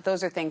 And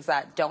those are things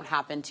that don't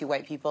happen to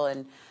white people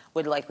and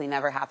would likely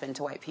never happen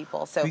to white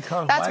people. So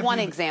that's one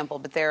example,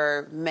 but there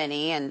are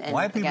many, and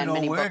white people again, don't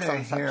many wear books their on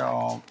the subject. hair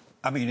all,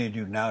 I mean, they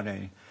do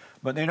nowadays,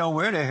 but they don't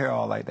wear their hair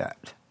all like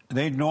that.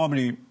 They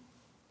normally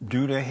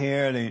do their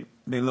hair, they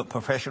look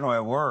professional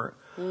at work.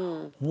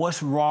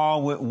 What's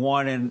wrong with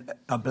wanting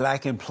a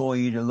black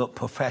employee to look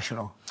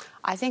professional?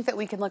 I think that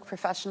we can look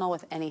professional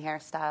with any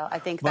hairstyle. I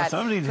think But that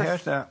some of these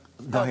hairstyles...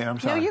 Go ahead, I'm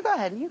sorry. No, you go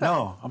ahead.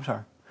 No, I'm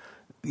sorry.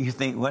 You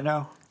think what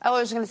now? Oh, I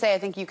was going to say, I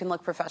think you can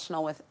look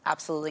professional with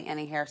absolutely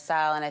any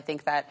hairstyle, and I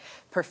think that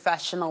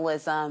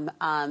professionalism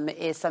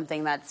is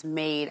something that's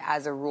made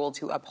as a rule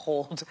to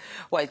uphold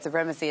white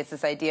supremacy. It's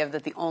this idea of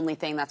that the only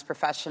thing that's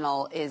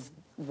professional is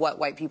what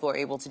white people are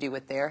able to do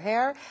with their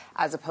hair,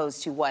 as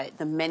opposed to what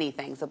the many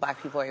things that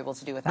black people are able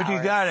to do with ours. But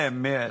you got to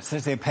admit,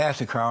 since they passed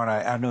the Crown,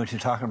 I know what you're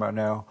talking about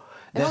now.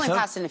 They've only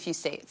passed in a few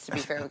states, to be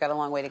fair. We've got a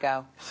long way to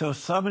go. So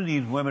some of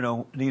these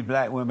women, these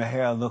black women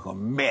hair look a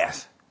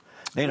mess.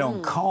 They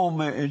don't comb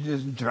it, it's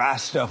just dry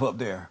stuff up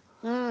there.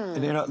 And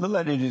they don't look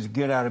like they just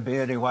get out of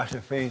bed, they wash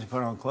their face,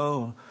 put on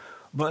clothes.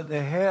 But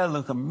their hair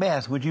look a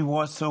mess. Would you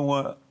want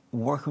someone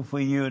working for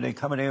you and they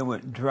coming in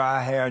with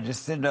dry hair,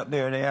 just sitting up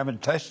there and they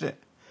haven't touched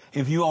it?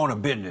 If you own a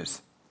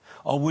business,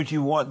 or would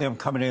you want them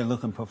coming in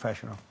looking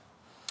professional?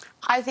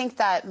 I think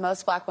that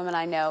most black women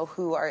I know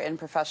who are in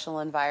professional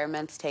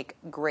environments take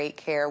great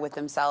care with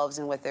themselves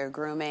and with their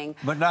grooming.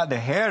 But not the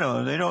hair,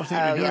 though. They don't seem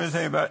to do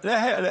anything about their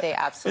hair. They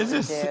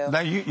absolutely do.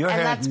 Like your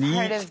hair is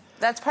neat.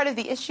 That's part of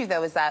the issue,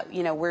 though, is that,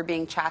 we're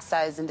being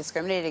chastised and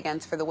discriminated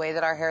against for the way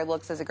that our hair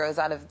looks as it grows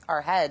out of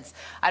our heads.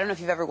 I don't know if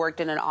you've ever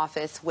worked in an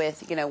office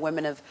with,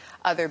 women of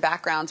other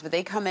backgrounds, but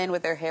they come in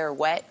with their hair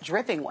wet,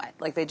 dripping wet,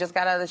 like they just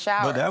got out of the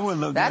shower. But that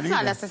wouldn't look That's good not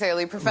either.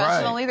 necessarily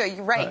professional either.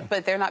 You're right, Right.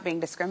 but they're not being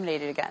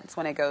discriminated against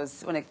when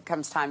it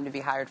comes time to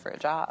be hired for a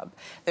job.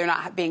 They're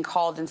not being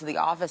called into the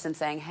office and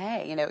saying,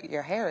 hey,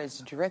 your hair is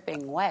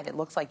dripping wet. It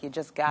looks like you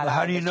just got out of the shower.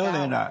 How do you know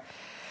they're not?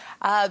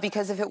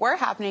 Because if it were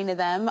happening to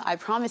them, I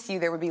promise you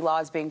there would be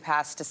laws being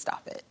passed to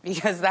stop it,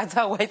 because that's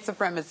how white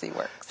supremacy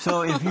works.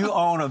 So if you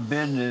own a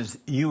business,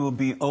 you will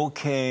be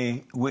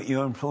okay with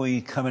your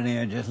employee coming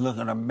in just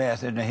looking a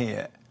mess in the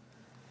head?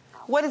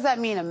 What does that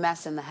mean, a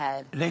mess in the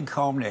head? They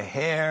comb their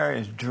hair,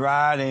 it's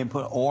dry, they didn't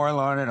put oil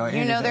on it or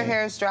anything. You know their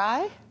hair is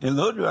dry? It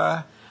look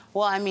dry.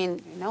 Well, I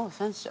mean, no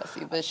offense,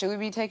 Jesse, but should we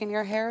be taking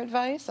your hair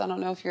advice? I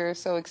don't know if you're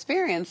so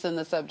experienced in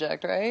the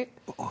subject, right?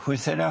 Who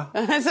said that?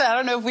 I said, I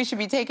don't know if we should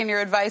be taking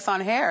your advice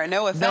on hair.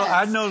 No offense. No,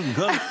 I know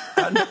good.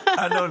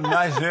 I know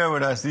nice hair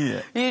when I see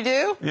it. You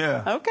do?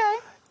 Yeah. Okay.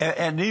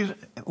 And these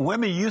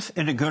women used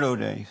in the good old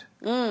days,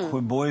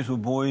 when boys were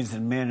boys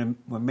and men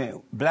were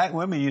men. Black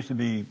women used to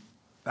be,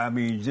 I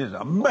mean, just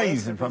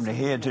amazing from the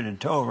head to the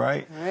toe,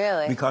 right?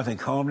 Really? Because they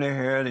combed their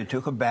hair, they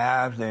took a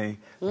bath, they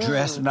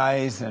dressed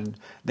nice, and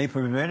they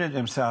presented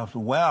themselves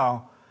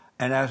well.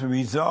 And as a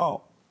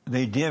result,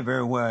 they did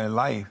very well in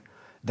life.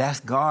 That's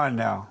gone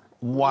now.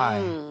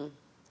 Why?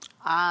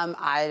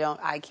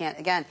 I can't,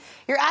 again,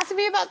 you're asking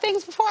me about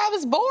things before I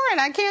was born.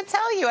 I can't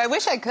tell you. I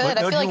wish I could. But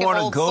I feel like don't you an want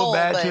old to go soul,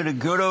 back but to the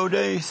good old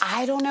days?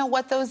 I don't know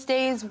what those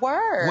days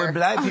were. When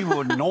black people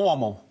were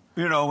normal,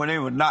 you know, when they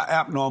were not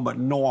abnormal, but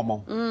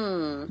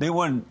normal. They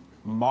weren't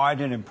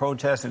marching and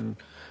protesting,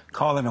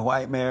 calling the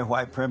white man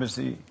white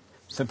supremacy.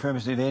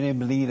 They didn't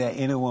believe that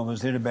anyone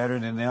was any better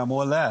than them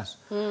or less.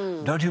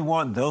 Don't you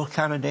want those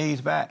kind of days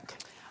back?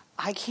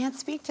 I can't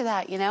speak to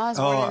that. You know, I was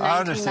born in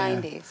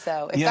 1990.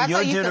 So if Yeah, that's your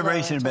how you feel,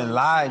 generation's been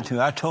lied to.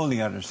 I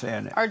totally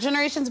understand that. Our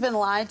generation's been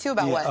lied to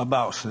about what?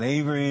 About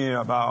slavery,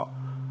 about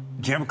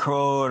Jim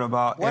Crow, and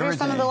about What everything. are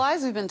some of the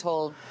lies we've been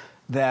told?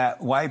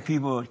 That white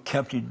people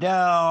kept you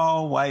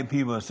down, white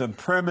people are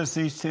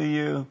supremacies to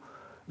you,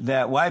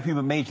 that white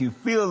people made you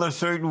feel a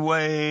certain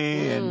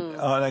way, and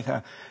all that kind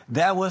of.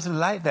 That wasn't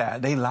like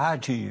that. They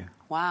lied to you.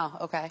 Wow.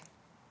 Okay.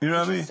 You know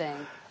what I mean?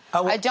 Interesting.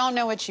 I don't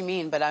know what you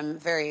mean, but I'm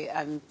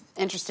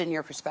interested in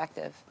your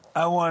perspective.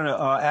 I want to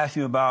ask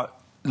you about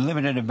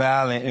living in the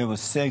valley. It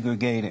was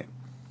segregated.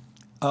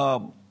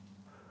 Why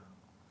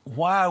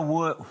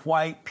would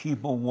white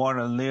people want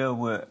to live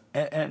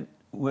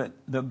with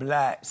the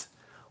blacks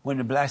when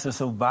the blacks are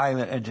so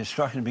violent and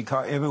destructive?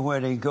 Because everywhere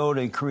they go,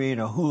 they create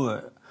a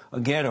hood, a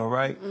ghetto,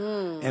 right?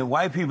 And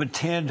white people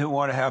tend to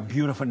want to have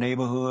beautiful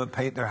neighborhood,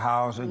 paint their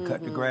house, and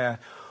cut the grass.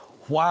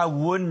 Why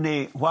would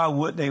they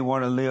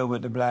want to live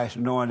with the blacks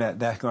knowing that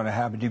that's going to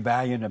happen,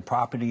 devaluing the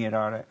property and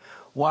all that?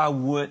 Why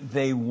would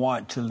they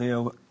want to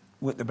live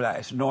with the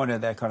blacks knowing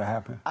that that's going to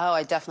happen? Oh,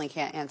 I definitely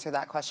can't answer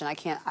that question. I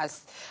can't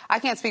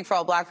speak for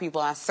all black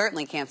people, and I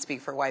certainly can't speak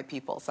for white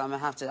people, so I'm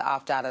going to have to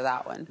opt out of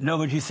that one. No,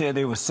 but you said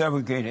they were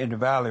segregated in the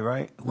valley,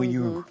 right, when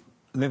you were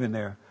living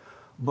there.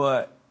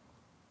 But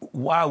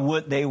why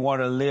would they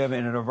want to live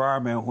in an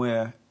environment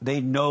where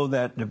they know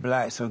that the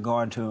blacks are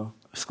going to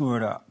screw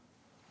it up?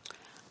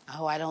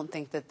 Oh, I don't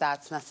think that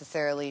that's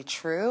necessarily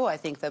true. I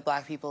think that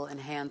black people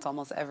enhance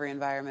almost every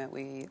environment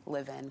we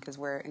live in because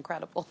we're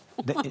incredible.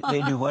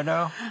 They do what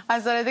now?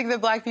 I said I think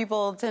that black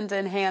people tend to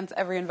enhance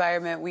every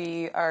environment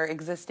we are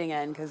existing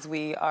in because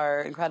we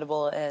are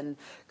incredible and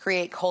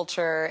create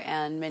culture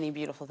and many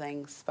beautiful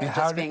things by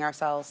just being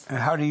ourselves. And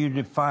how do you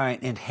define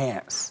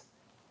enhance?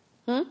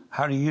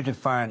 How do you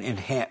define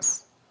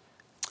enhance?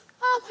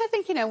 I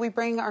think, we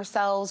bring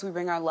ourselves, we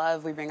bring our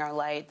love, we bring our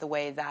light the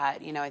way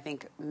that, I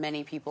think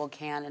many people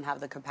can and have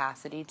the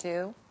capacity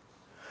to.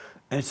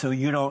 And so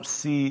you don't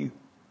see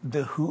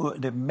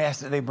the mess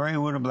that they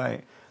bring with them,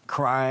 like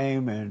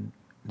crime, and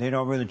they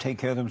don't really take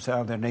care of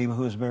themselves, their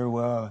neighborhoods very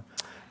well.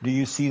 Do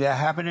you see that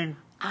happening?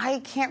 I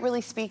can't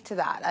really speak to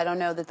that. I don't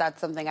know that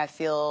that's something I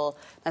feel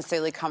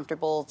necessarily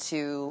comfortable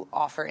to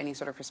offer any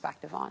sort of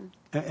perspective on.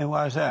 And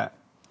why is that?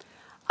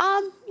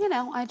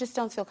 I just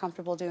don't feel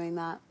comfortable doing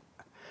that.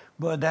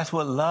 But that's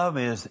what love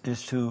is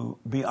to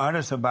be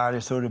honest about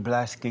it so the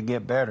blacks can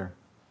get better.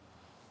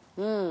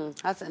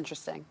 That's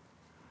interesting.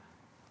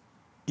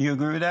 You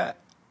agree with that?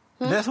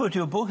 That's what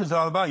your book is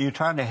all about. You're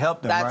trying to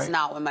help them, right? That's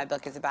not what my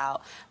book is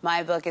about.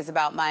 My book is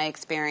about my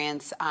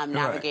experience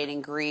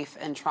navigating grief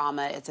and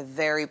trauma. It's a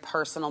very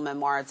personal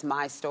memoir. It's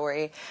my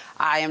story.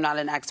 I am not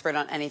an expert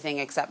on anything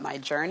except my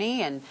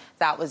journey, and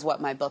that was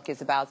what my book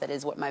is about. That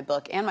is what my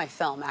book and my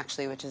film,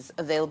 actually, which is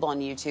available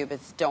on YouTube.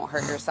 It's Don't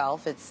Hurt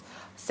Yourself. It's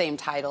same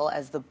title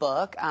as the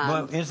book.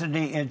 But isn't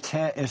the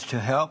intent is to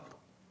help?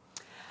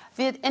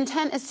 The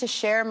intent is to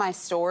share my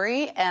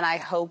story, and I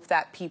hope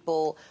that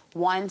people,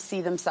 one,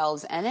 see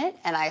themselves in it,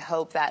 and I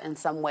hope that in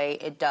some way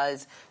it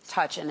does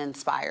touch and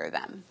inspire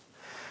them.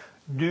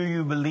 Do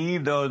you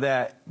believe, though,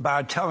 that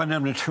by telling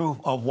them the truth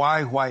of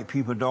why white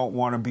people don't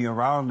want to be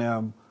around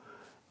them,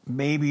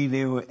 maybe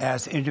they would,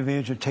 as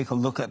individuals, take a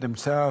look at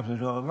themselves and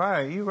go,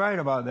 right, you're right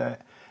about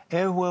that.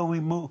 Everywhere we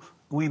move,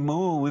 we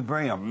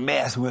bring a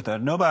mess with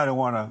us. Nobody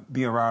want to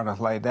be around us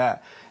like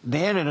that.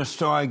 Then it'll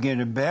start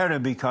getting better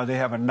because they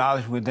have a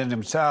knowledge within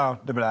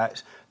themselves, the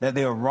blacks, that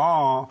they're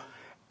wrong,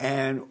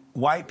 and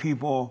white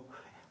people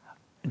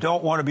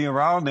don't want to be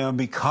around them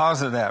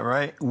because of that,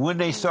 right? When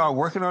they start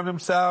working on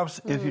themselves,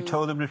 if you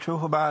told them the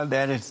truth about it,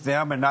 that it's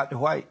them and not the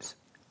whites.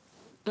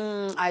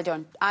 I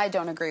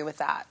don't agree with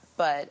that.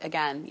 But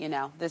again,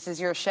 this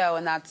is your show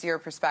and that's your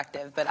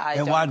perspective. But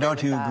And why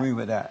don't you agree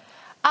with that?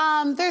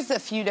 There's a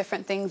few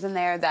different things in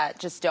there that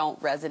just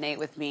don't resonate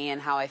with me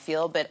and how I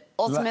feel, but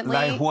ultimately,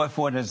 like what,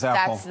 for an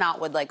example? that's not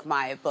what like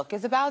my book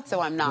is about.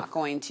 So I'm not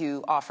going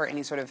to offer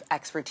any sort of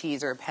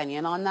expertise or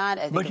opinion on that.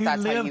 I think But if you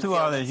that's how lived you through feel,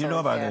 all that's this. You sort know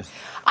of about fair. this.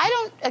 I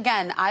don't.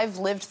 Again, I've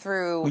lived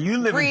through Well, you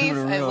living grief.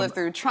 through the I've real- lived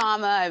through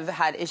trauma. I've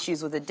had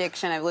issues with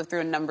addiction. I've lived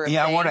through a number of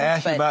Yeah, things. I want to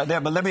ask you about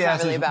that, but let me it's ask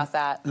not really this. about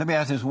that. Let me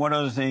ask this one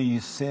other thing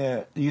you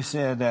said. You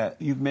said that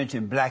you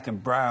mentioned black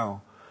and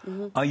brown.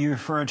 Mm-hmm. Are you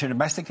referring to the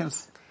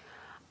Mexicans?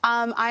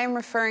 I am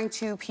referring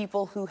to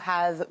people who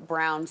have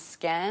brown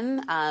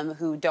skin,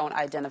 who don't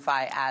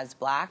identify as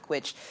black,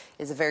 which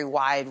is a very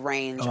wide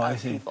range I of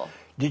see. people.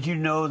 Did you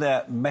know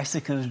that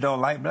Mexicans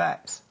don't like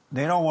blacks?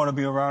 They don't want to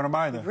be around them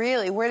either.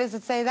 Really? Where does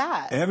it say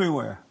that?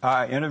 Everywhere.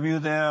 I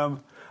interviewed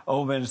them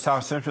over in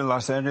South Central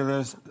Los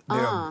Angeles.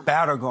 There's a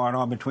battle going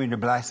on between the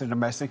blacks and the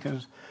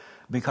Mexicans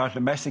because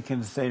the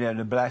Mexicans say that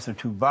the blacks are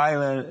too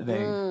violent.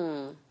 They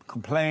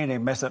complain. They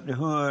mess up the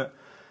hood.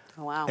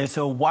 Oh, wow. And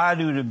so why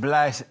do the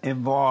blacks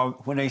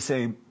involve, when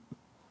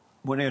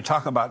they're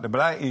talking about the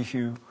black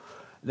issue,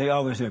 they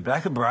always say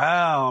black and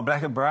brown,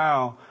 black and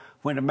brown.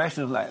 When the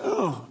Mexicans are like,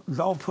 oh,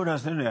 don't put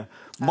us in there.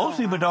 Most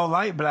people don't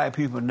like black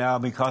people now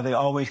because they're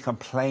always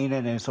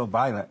complaining and so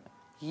violent.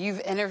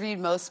 You've interviewed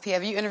most people.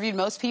 Have you interviewed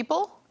most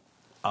people?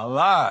 A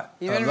lot.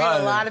 You've interviewed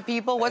a lot of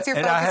people? What's your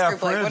and I focus have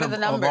group like? friends What are the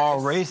of numbers? all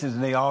races,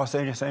 and they all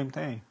say the same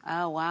thing.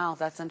 Oh, wow.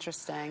 That's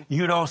interesting.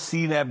 You don't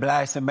see that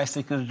blacks and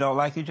Mexicans don't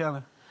like each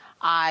other?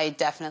 I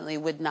definitely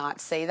would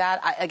not say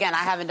that. Again, I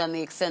haven't done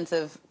the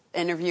extensive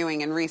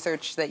interviewing and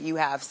research that you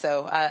have,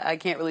 so I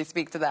can't really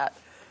speak to that.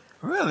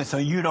 Really? So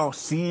you don't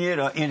see it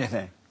or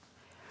anything?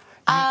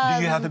 Do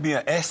you have to be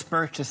an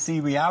expert to see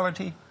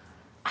reality?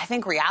 I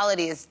think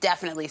reality is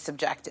definitely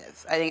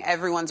subjective. I think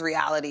everyone's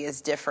reality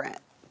is different.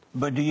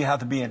 But do you have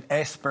to be an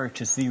expert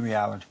to see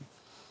reality?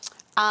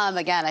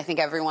 Again, I think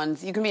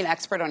you can be an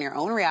expert on your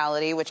own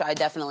reality, which I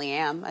definitely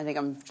am. I think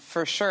I'm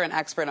for sure an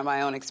expert on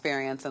my own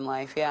experience in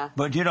life, yeah.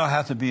 But you don't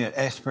have to be an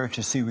expert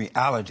to see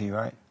reality,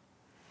 right?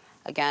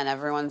 Again,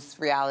 everyone's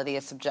reality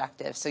is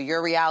subjective. So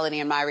your reality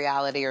and my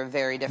reality are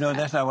very No, different.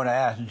 that's not what I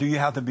asked. Do you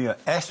have to be an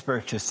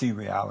expert to see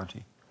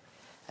reality?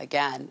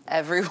 Again,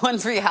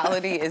 everyone's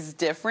reality is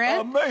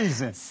different.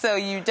 Amazing. So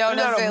you don't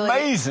Isn't that necessarily...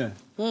 amazing?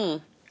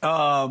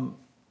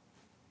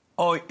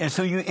 And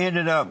so you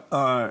ended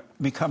up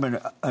becoming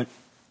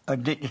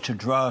addicted to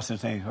drugs and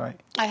things, right?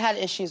 I had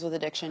issues with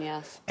addiction,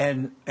 yes.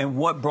 And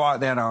what brought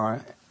that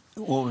on?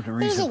 What was the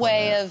reason? It was a for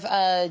way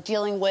that? of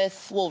dealing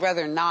with, well,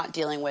 rather not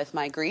dealing with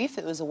my grief.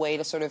 It was a way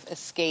to sort of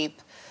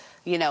escape,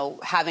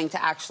 having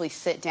to actually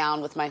sit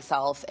down with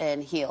myself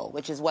and heal,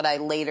 which is what I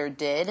later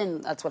did,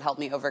 and that's what helped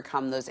me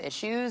overcome those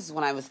issues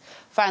when I was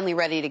finally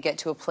ready to get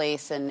to a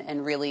place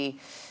and really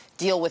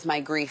deal with my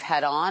grief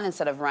head on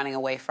instead of running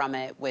away from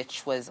it,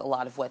 which was a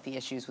lot of what the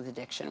issues with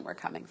addiction were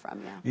coming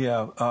from,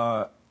 yeah.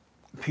 Yeah,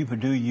 people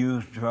do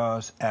use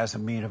drugs as a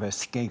means of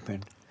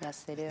escaping.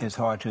 Yes, they do. It's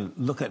hard to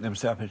look at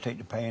themselves and take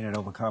the pain and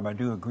overcome. I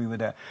do agree with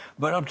that.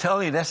 But I'm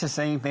telling you, that's the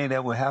same thing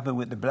that would happen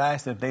with the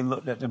blacks if they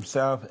looked at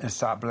themselves and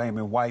stopped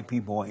blaming white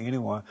people or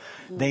anyone.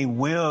 They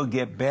will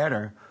get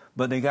better,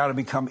 but they got to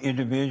become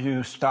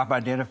individuals, stop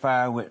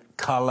identifying with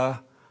color,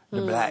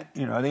 the black,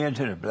 they're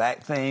into the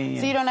black thing.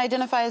 So you don't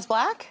identify as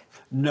black?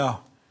 No.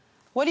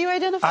 What do you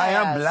identify I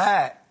as? am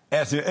black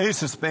as the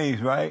ace of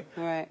spades, right?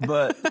 Right.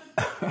 But...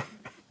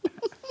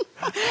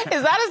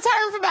 Is that a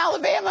term from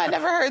Alabama? I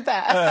never heard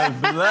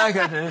that. Black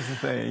as the ace of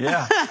spades,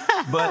 yeah.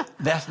 But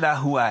that's not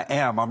who I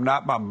am. I'm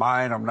not my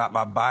mind. I'm not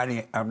my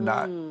body. I'm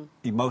not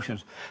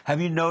emotions. Have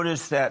you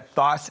noticed that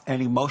thoughts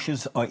and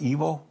emotions are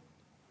evil?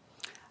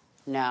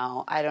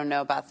 No, I don't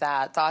know about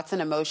that. Thoughts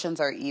and emotions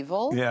are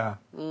evil? Yeah.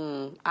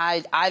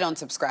 I don't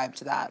subscribe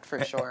to that,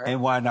 for sure.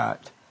 And why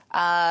not?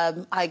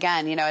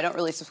 Again, I don't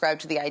really subscribe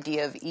to the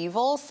idea of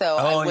evil, so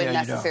I wouldn't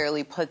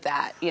necessarily put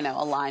that,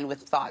 aligned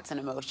with thoughts and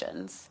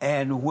emotions.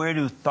 And where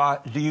do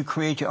you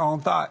create your own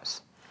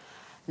thoughts?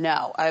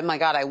 No. Oh, my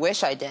God, I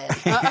wish I did.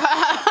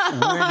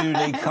 Where do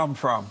they come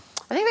from?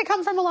 I think they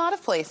come from a lot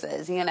of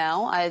places,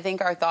 I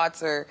think our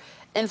thoughts are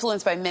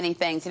influenced by many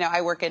things.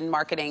 I work in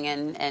marketing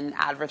and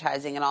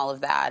advertising and all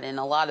of that, and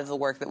a lot of the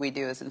work that we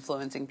do is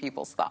influencing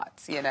people's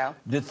thoughts,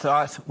 The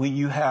thoughts, when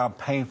you have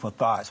painful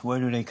thoughts, where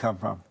do they come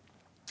from?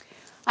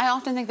 I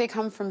often think they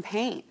come from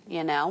pain,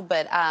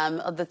 but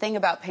the thing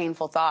about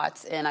painful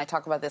thoughts, and I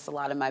talk about this a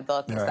lot in my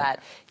book, is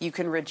that you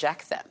can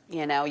reject them.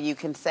 You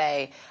can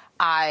say,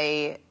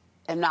 I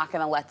am not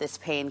going to let this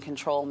pain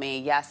control me.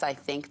 Yes, I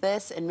think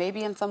this, and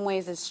maybe in some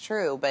ways it's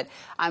true, but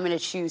I'm going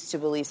to choose to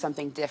believe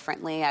something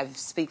differently. I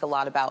speak a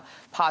lot about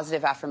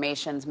positive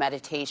affirmations,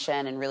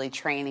 meditation, and really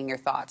training your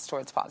thoughts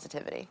towards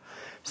positivity.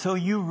 So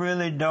you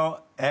really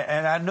don't,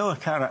 and I know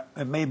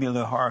it may be a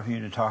little hard for you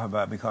to talk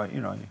about because,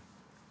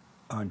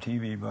 on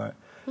TV, but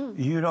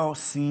you don't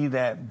see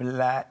that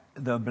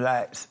the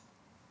blacks'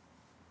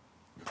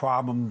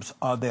 problems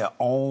are their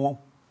own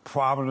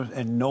problems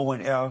and no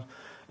one else.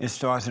 It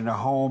starts in the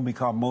home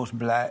because most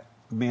black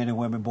men and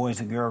women, boys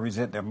and girls,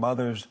 resent their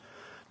mothers.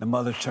 The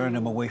mothers turn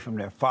them away from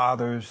their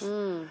fathers,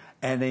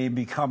 and they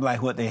become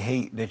like what they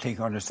hate. They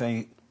take on the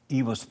same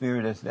evil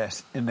spirit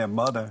that's in their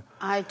mother.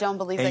 I don't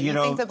believe And that. You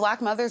think that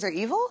black mothers are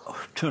evil?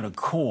 To the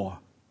core.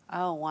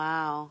 Oh,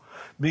 wow.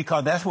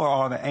 Because that's where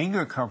all the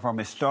anger comes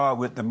from. It started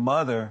with the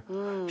mother.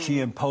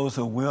 She imposed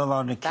her will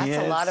on the kids.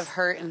 That's a lot of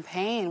hurt and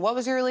pain. What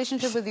was your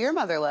relationship with your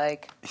mother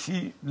like?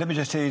 Let me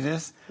just tell you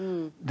this.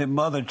 The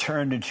mother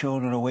turned the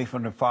children away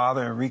from the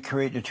father and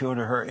recreated the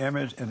children her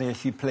image, and then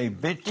she played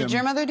victim. Did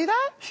your mother do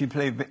that? She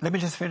played. Let me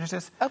just finish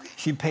this. Okay.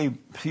 She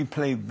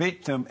played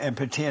victim and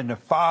pretend the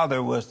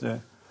father was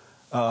the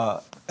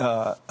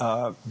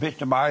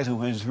victimizer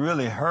when it's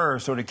really her.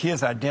 So the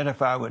kids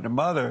identify with the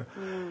mother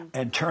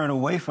and turn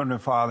away from the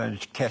father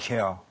and catch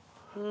hell.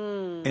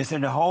 It's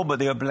in the home, but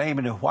they're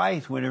blaming the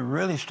whites when it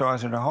really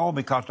starts in the home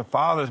because the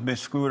father's been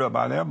screwed up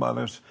by their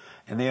mothers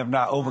and they have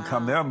not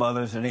overcome their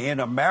mothers, and they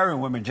end up marrying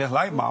women just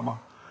like mama,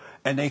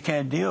 and they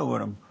can't deal with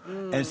them.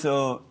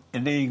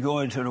 And then you go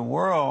into the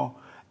world,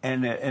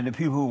 and the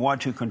people who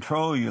want to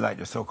control you, like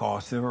the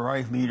so-called civil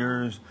rights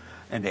leaders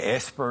and the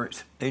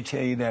experts, they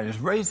tell you that it's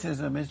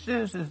racism, it's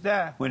this, it's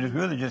that, when it's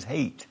really just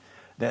hate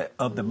that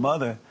of the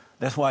mother.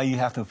 That's why you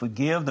have to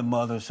forgive the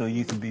mother so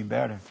you can be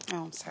better.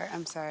 Oh,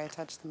 I'm sorry. I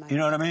touched the mic. You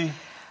know what I mean?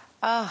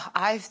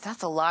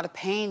 That's a lot of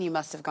pain you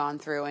must have gone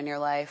through in your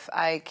life.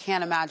 I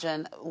can't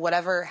imagine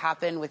whatever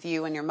happened with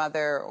you and your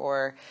mother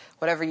or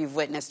whatever you've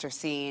witnessed or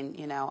seen.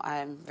 You know,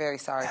 I'm very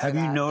sorry for that.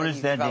 Have you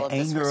noticed that the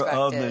anger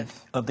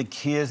of the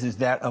kids is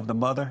that of the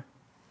mother?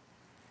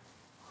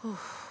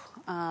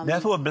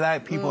 That's what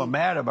black people are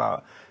mad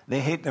about. They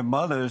hate their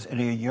mothers and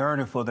they're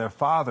yearning for their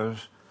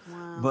fathers.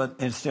 Wow. But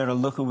instead of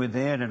looking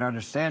within and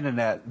understanding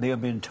that, they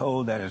have been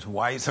told that it's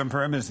white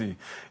supremacy,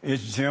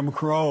 it's Jim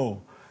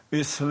Crow,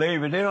 it's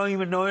slavery. They don't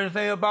even know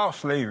anything about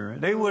slavery.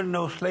 They wouldn't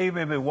know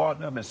slavery if they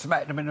walked up and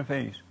smacked them in the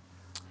face.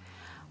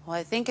 Well,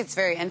 I think it's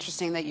very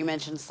interesting that you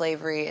mentioned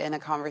slavery in a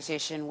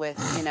conversation with,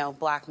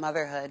 black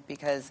motherhood,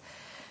 because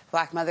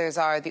black mothers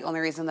are the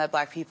only reason that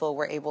black people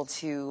were able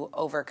to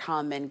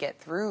overcome and get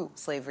through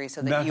slavery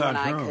so that That's you and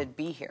not I true. could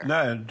be here.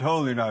 That's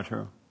totally not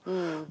true.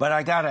 But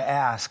I gotta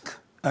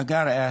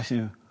ask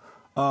you,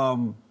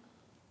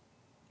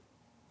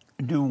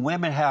 do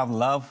women have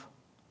love?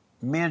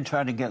 Men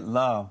try to get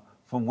love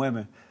from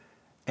women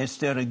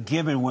instead of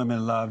giving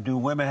women love. Do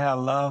women have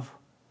love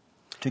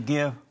to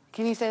give?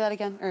 Can you say that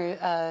again?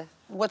 Or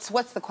what's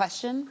the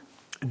question?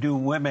 Do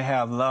women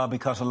have love?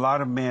 Because a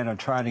lot of men are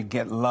trying to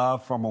get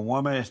love from a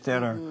woman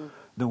instead of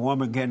the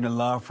woman getting the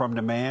love from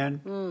the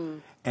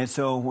man. And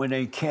so when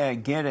they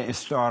can't get it, it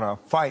starts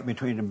a fight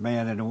between the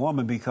man and the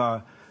woman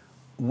because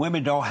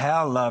women don't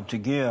have love to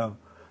give.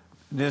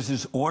 There's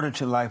this order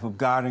to life of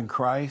God and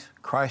Christ,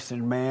 Christ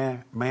and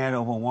man, man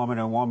over woman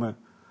and woman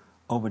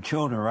over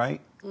children, right?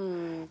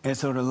 And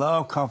so the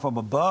love comes from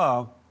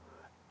above.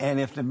 And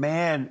if the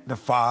man, the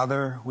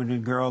father, when the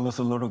girl is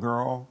a little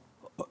girl,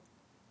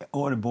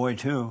 or the boy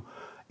too,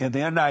 if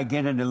they're not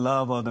getting the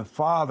love of the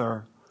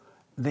father,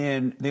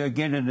 then they're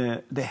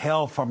getting the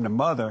hell from the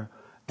mother.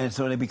 And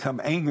so they become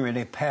angry and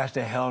they pass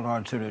the hell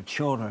on to the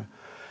children.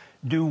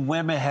 Do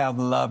women have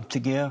love to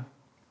give?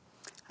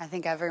 I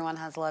think everyone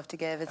has love to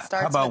give. It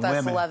starts about with us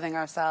women? loving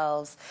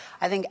ourselves.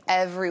 I think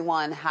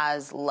everyone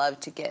has love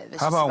to give. It's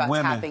How just about about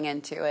women? tapping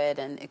into it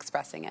and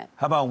expressing it.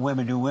 How about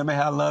women? Do women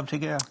have love to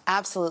give?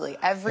 Absolutely.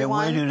 And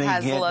Everyone where do they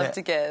has get love that?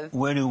 to give.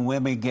 Where do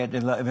women get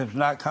the love? If it's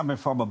not coming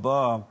from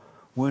above,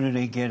 where do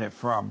they get it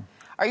from?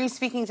 Are you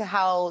speaking to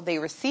how they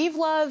receive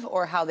love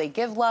or how they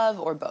give love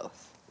or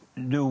both?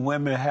 Do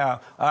women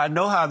have... I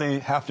know how they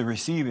have to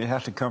receive it. It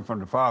has to come from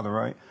the father,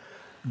 right?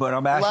 But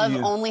I'm asking Love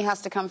you... only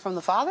has to come from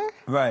the father?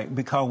 Right,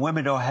 because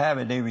women don't have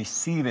it. They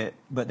receive it,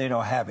 but they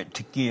don't have it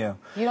to give.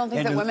 You don't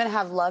think that women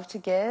have love to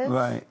give?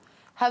 Right.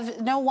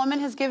 No woman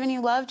has given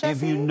you love, Jesse?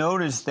 If you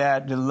notice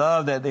that the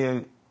love that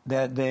they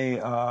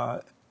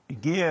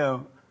give,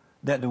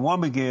 that the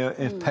woman give,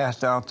 is passed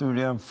down through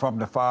them from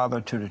the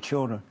father to the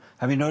children.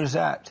 Have you noticed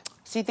that?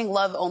 So you think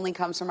love only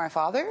comes from our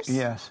fathers?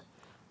 Yes.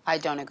 I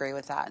don't agree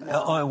with that,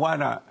 no. Why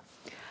not?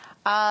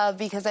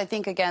 Because I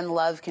think, again,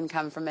 love can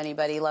come from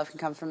anybody. Love can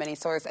come from any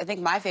source. I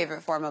think my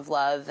favorite form of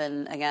love,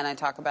 and again, I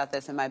talk about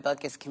this in my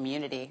book, is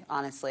community,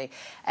 honestly.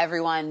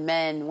 Everyone,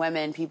 men,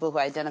 women, people who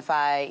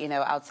identify,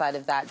 outside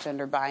of that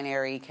gender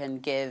binary can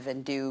give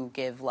and do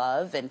give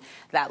love. And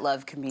that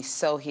love can be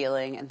so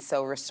healing and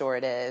so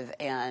restorative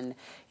and,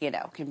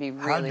 can be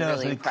really,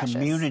 really precious. How does a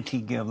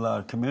community give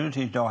love?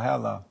 Communities don't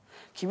have love.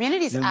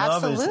 Communities The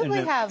love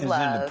absolutely have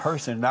love. It's in the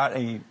person, not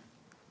a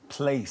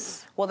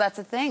place. Well, that's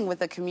the thing with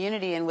the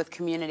community and with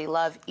community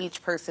love.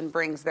 Each person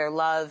brings their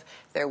love,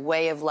 their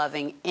way of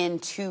loving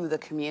into the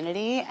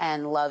community,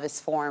 and love is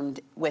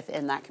formed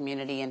within that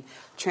community and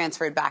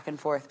transferred back and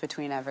forth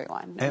between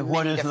everyone. And in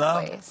what many is different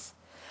love? Ways.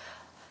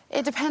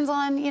 It depends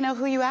on,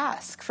 who you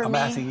ask. For I'm me,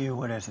 asking you,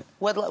 what is it?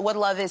 What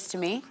love is to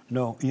me?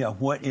 No, yeah,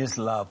 what is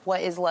love?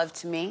 What is love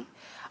to me?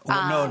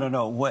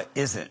 No. What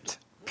is it,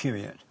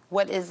 period?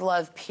 What is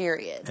love,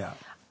 period? Yeah.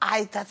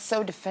 That's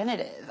so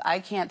definitive. I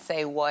can't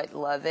say what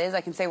love is.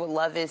 I can say what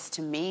love is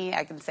to me.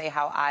 I can say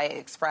how I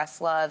express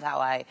love, how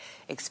I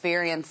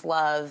experience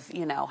love,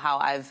 you know, how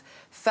I've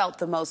felt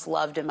the most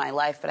loved in my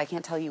life, but I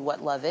can't tell you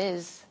what love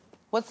is.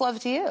 What's love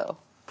to you?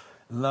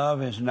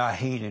 Love is not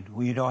hated.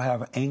 When you don't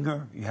have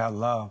anger, you have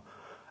love.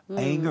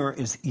 Anger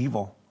is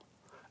evil,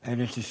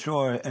 and it's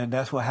destroyed, and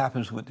that's what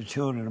happens with the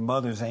children. The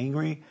mother's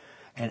angry,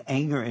 and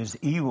anger is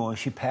evil, and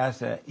she passed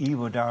that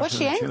evil down What's to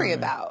the she children. angry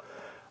about?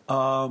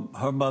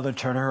 Her mother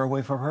turned her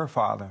away from her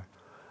father.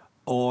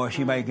 Or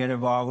she might get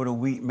involved with a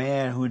weak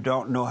man who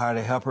don't know how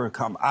to help her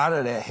come out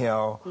of that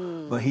hell,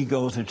 but he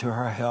goes into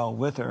her hell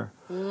with her.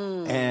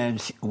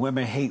 And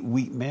women hate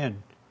weak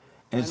men.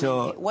 And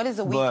What is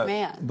a weak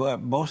man?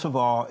 But most of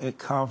all, it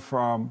comes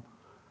from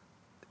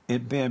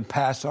it being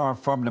passed on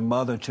from the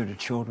mother to the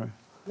children.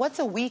 What's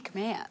a weak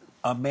man?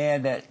 A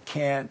man that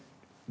can't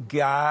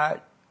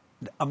guide,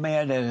 a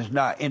man that is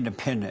not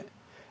independent,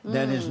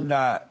 that is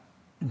not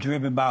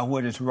driven by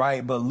what is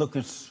right, but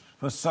looking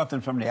for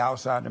something from the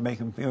outside to make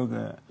him feel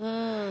good,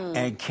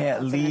 and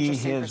can't lead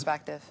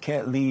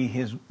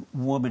his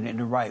woman in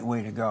the right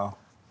way to go.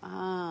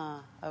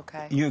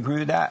 Okay. You agree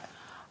with that?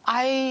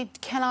 I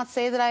cannot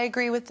say that I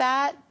agree with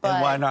that, but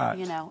and why not?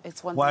 You know,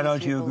 it's one. Why thing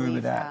don't if you agree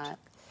with believe that?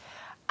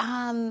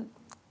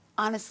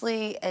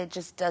 Honestly, it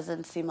just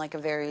doesn't seem like a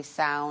very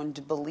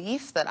sound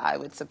belief that I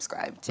would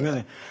subscribe to.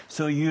 Really?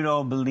 So you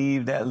don't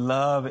believe that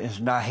love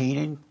is not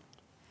hating?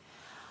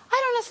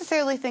 I don't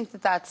necessarily think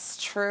that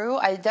that's true.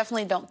 I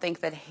definitely don't think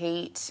that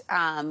hate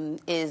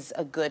is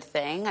a good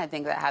thing. I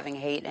think that having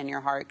hate in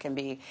your heart can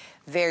be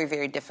very,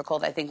 very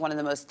difficult. I think one of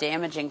the most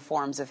damaging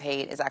forms of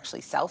hate is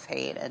actually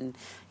self-hate, and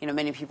you know,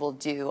 many people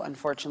do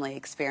unfortunately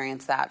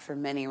experience that for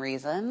many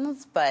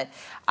reasons. But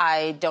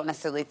I don't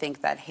necessarily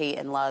think that hate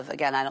and love.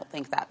 Again, I don't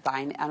think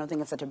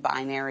it's such a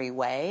binary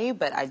way.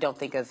 But I don't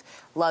think of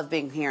love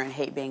being here and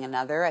hate being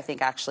another. I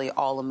think actually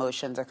all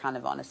emotions are kind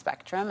of on a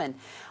spectrum, and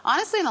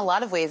honestly, in a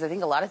lot of ways, I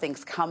think a lot of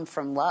things come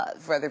from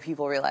love, whether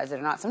people realize it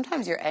or not.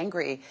 Sometimes you're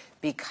angry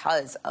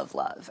because of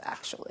love,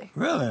 actually.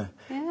 Really?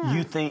 Yeah.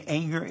 You think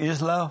anger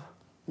is love?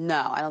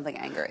 No, I don't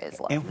think anger is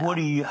love. And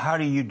no. how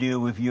do you deal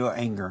with your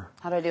anger?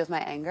 How do I deal with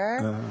my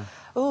anger?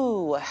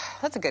 Ooh,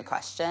 that's a good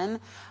question.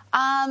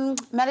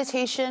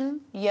 Meditation,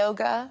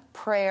 yoga,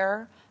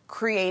 prayer,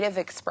 creative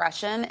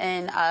expression.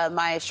 In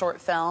my short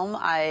film,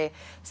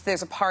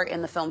 there's a part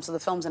in the film, so the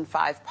film's in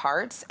 5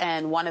 parts,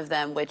 and one of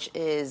them, which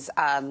is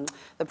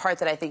the part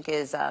that I think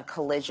is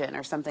Collision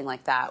or something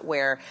like that,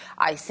 where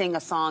I sing a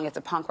song. It's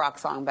a punk rock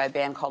song by a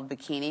band called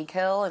Bikini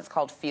Kill. It's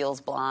called Feels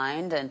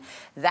Blind, and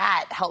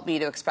that helped me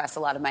to express a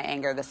lot of my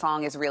anger. The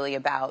song is really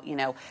about, you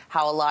know,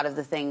 how a lot of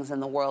the things in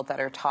the world that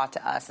are taught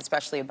to us,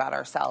 especially about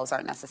ourselves,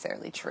 aren't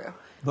necessarily true.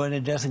 But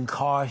it doesn't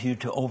cause you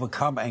to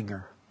overcome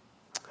anger.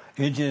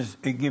 It gives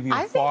you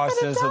a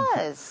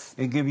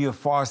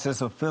false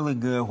sense of feeling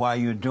good while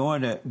you're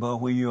doing it, but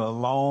when you're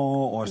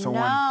alone or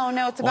someone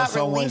it's about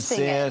releasing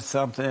says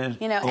something.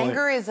 You know,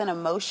 anger is an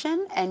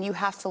emotion, and you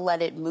have to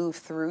let it move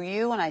through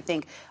you. And I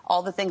think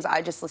all the things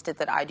I just listed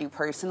that I do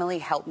personally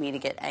help me to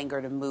get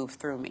anger to move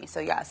through me. So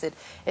yes, it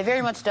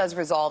very much does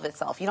resolve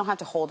itself. You don't have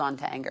to hold on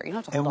to anger. You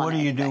don't have to hold on to And what do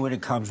you anything. do when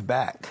it comes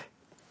back?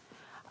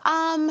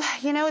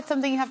 You know, it's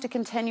something you have to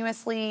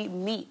continuously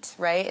meet,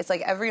 right? It's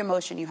like every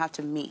emotion you have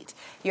to meet.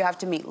 You have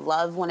to meet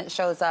love when it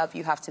shows up.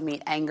 You have to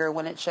meet anger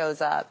when it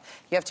shows up.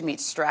 You have to meet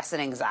stress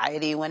and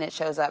anxiety when it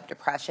shows up,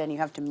 depression. You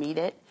have to meet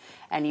it,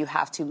 and you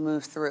have to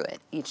move through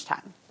it each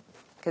time.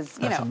 Because,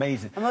 you know,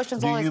 amazing.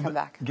 Emotions always come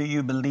back. Do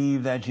you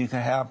believe that you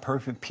can have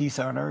perfect peace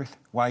on earth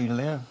while you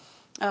live?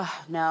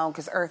 No,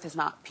 because Earth is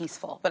not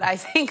peaceful. But I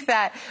think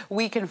that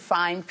we can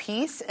find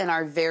peace in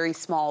our very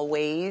small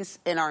ways,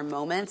 in our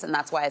moments. And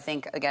that's why I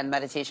think, again,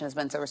 meditation has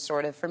been so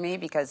restorative for me,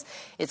 because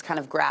it's kind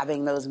of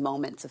grabbing those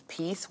moments of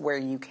peace where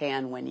you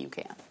can, when you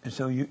can. And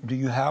so do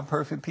you have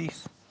perfect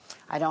peace?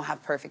 I don't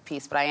have perfect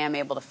peace, but I am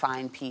able to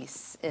find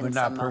peace in but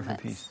some not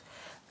perfect moments. Peace.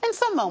 In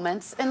some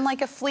moments. In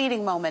like a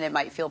fleeting moment, it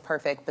might feel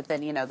perfect, but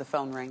then, you know, the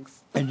phone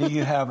rings. And do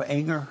you have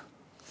anger?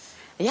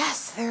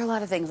 Yes, there are a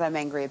lot of things I'm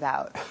angry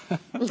about.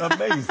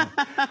 Amazing.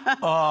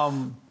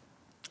 And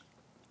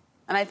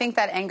I think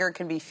that anger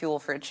can be fuel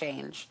for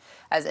change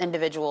as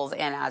individuals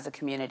and as a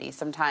community.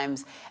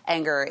 Sometimes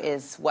anger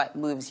is what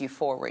moves you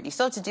forward. You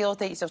still have to deal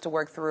with it. You still have to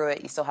work through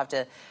it. You still have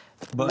to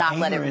not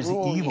let it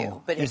rule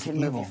you. But it can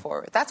move you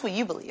forward. That's what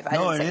you believe. I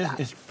didn't say that.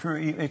 It's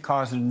it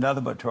causes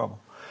nothing but trouble.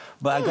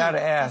 But I got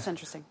to ask, that's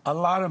interesting. A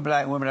lot of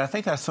black women, I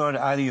think I saw it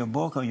either your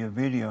book or your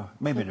video,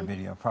 maybe the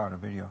video, part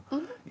of the video.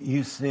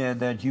 You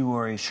said that you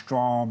were a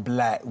strong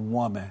black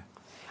woman.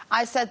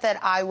 I said that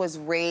I was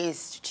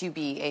raised to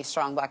be a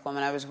strong black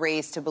woman. I was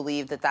raised to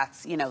believe that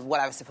that's, you know, what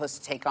I was supposed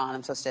to take on.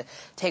 I'm supposed to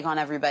take on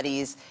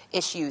everybody's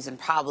issues and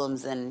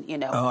problems and, you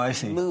know,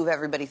 move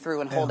everybody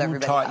through and hold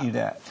everybody up. Who taught you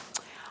that?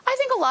 I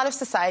think a lot of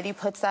society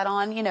puts that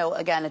on. You know,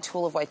 again, a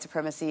tool of white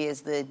supremacy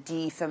is the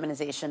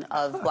defeminization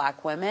of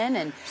black women.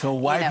 And so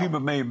white people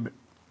defeminization.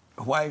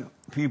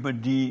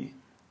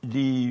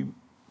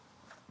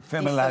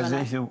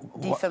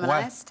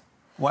 Defeminized?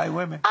 White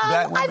women?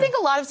 Black women? I think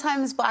a lot of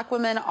times black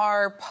women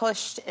are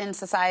pushed in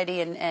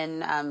society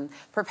and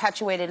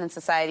perpetuated in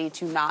society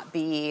to not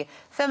be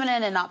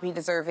feminine and not be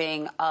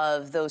deserving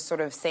of those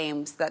sort of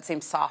same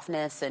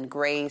softness and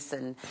grace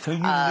and So you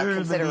literally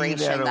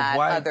consideration that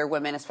white, other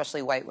women,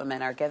 especially white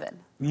women, are given.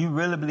 You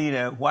really believe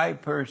that a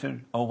white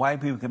person or white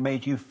people can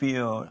make you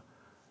feel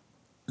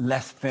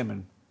less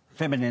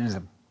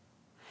feminism?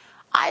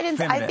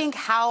 I think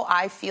how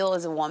I feel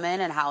as a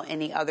woman and how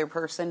any other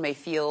person may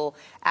feel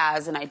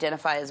as and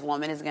identify as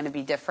woman is going to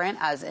be different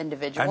as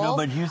individuals. I know,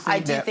 but you think I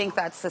do think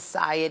that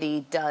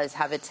society does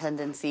have a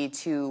tendency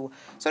to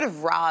sort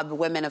of rob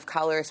women of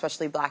color,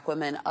 especially black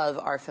women, of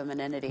our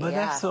femininity. But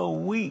that's so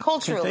weak.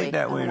 Culturally, to think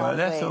that way, in a lot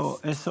though.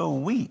 of ways. It's so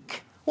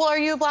weak. Well, are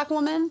you a black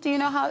woman? Do you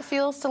know how it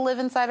feels to live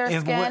inside our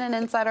skin and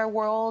inside our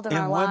world and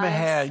our lives? If women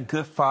had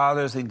good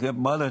fathers and good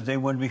mothers, they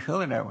wouldn't be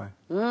feeling that way.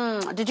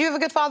 Did you have a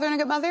good father and a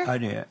good mother? I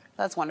did.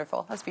 That's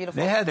wonderful. That's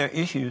beautiful. They had their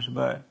issues,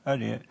 but I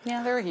did.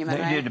 Yeah, they were human,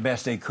 They right? did the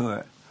best they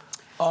could.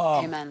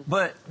 Amen.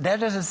 But that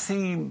doesn't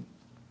seem,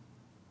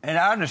 and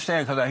I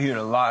understand because I hear it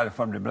a lot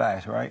from the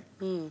blacks, right?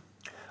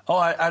 Oh,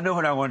 I know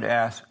what I wanted to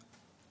ask.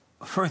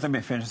 First, let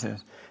me finish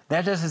this.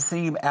 That doesn't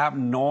seem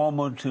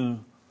abnormal to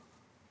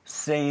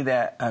say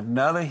that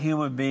another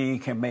human being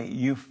can make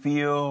you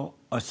feel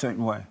a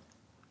certain way.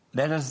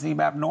 That doesn't seem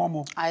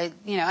abnormal. As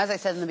I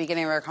said in the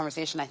beginning of our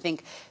conversation, I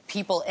think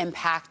people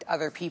impact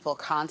other people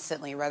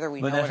constantly, whether we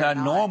know it or not. But that's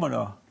not normal,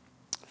 though.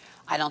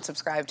 I don't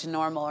subscribe to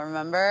normal.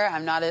 Remember,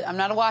 I'm not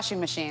a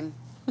washing machine.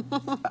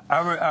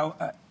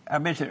 I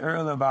mentioned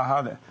earlier about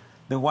how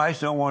the whites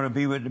don't want to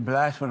be with the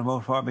blacks for the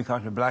most part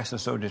because the blacks are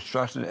so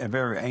destructive and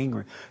very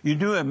angry. You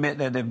do admit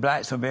that the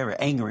blacks are very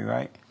angry,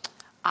 right?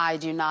 I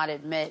do not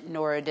admit,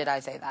 nor did I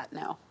say that,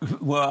 no.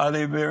 Well, are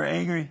they very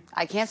angry?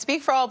 I can't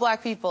speak for all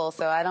black people,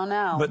 so I don't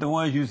know. But the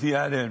ones you see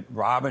out there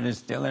robbing and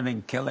stealing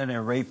and killing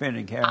and raping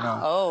and carrying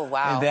on. Oh,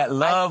 wow. Is that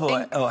love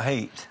or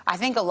hate? I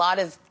think a lot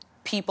of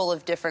people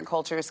of different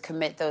cultures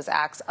commit those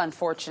acts,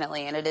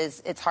 unfortunately, and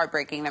it's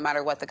heartbreaking no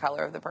matter what the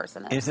color of the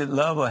person is. Is it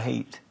love or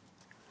hate?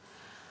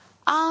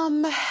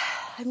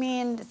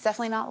 It's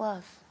definitely not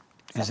love.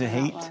 Is it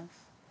hate?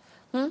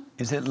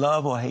 Is it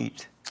love or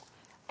hate?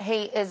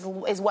 Hate is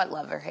what,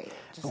 love or hate?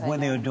 When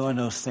they were doing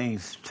those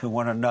things to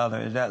one another,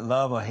 is that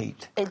love or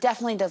hate? It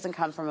definitely doesn't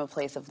come from a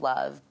place of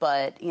love,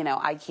 but,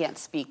 I can't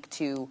speak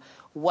to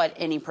what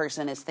any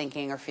person is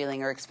thinking or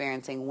feeling or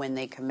experiencing when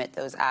they commit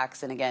those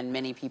acts. And again,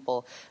 many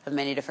people of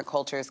many different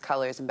cultures,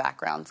 colors, and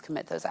backgrounds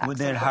commit those acts. But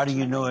then how do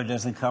you know it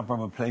doesn't come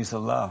from a place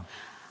of love?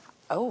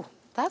 Oh,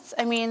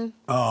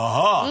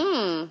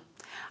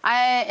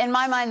 in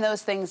my mind,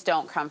 those things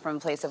don't come from a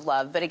place of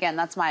love. But again,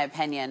 that's my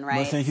opinion,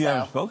 right? But since you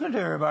haven't spoken to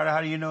her about it, how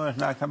do you know it's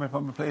not coming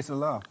from a place of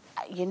love?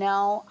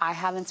 I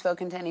haven't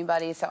spoken to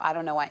anybody, so I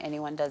don't know why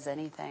anyone does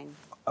anything.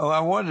 Oh, I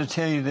wanted to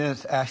tell you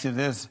this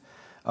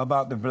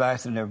about the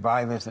blacks and their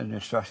violence and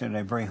destruction.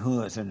 They bring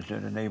hoods into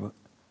the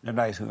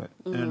nice hood,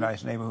 in a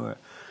nice neighborhood.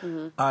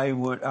 I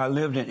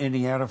lived in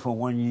Indiana for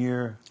 1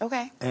 year.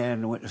 Okay.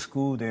 And went to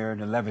school there in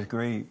the 11th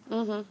grade.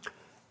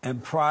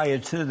 And prior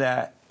to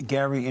that,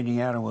 Gary,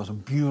 Indiana was a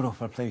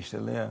beautiful place to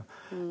live.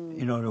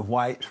 The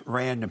whites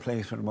ran the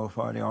place for the most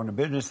part. They owned the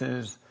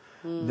businesses.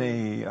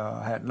 They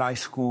had nice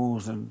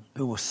schools, and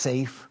it was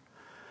safe.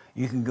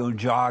 You can go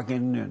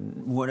jogging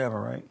and whatever,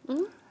 right?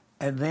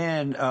 And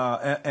then,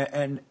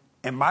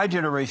 and my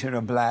generation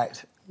of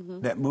blacks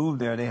that moved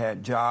there, they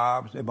had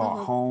jobs, they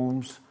bought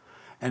homes,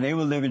 and they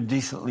were living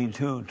decently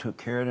too, took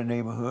care of the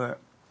neighborhood.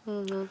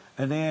 And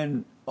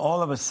then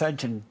all of a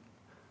sudden,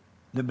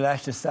 the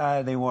blacks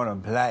decided they want a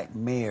black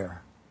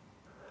mayor.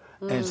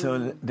 And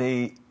so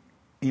they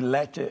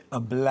elected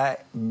a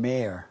black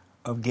mayor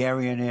of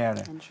Gary,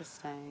 Indiana.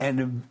 Interesting.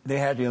 And they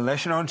had the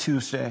election on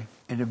Tuesday,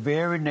 and the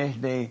very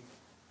next day,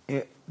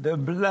 the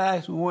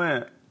blacks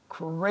went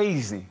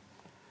crazy.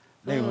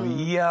 They were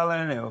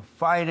yelling, they were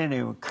fighting,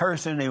 they were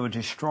cursing, they were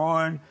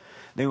destroying.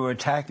 They were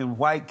attacking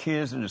white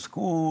kids in the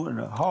school, in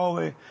the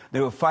hallway. They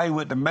were fighting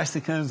with the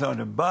Mexicans on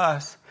the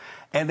bus.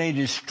 And they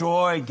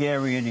destroyed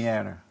Gary,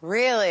 Indiana.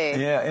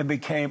 Really? Yeah, it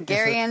became...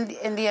 Gary,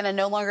 Indiana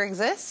no longer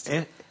exists?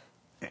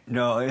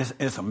 No,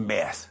 it's a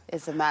mess.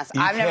 It's a mess.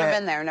 I've never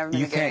been there. Never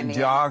been to Gary, Indiana. You can't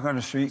jog on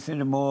the streets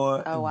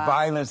anymore. Oh, wow.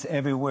 Violence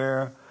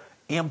everywhere.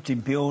 Empty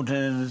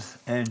buildings,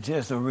 and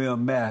just a real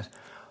mess.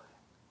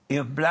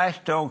 If blacks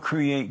don't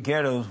create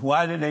ghettos,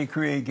 why did they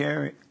create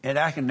Gary? And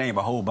I can name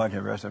a whole bunch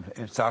of rest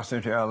in South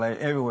Central LA,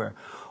 everywhere.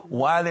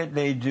 Why did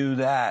they do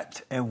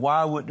that? And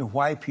why would the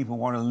white people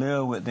want to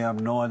live with them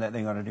knowing that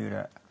they're going to do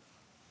that?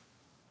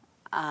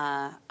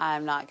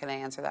 I'm not going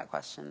to answer that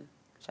question,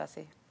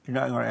 Jesse. You're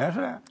not going to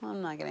answer that?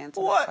 I'm not going to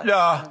answer that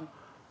question.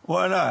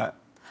 Why not?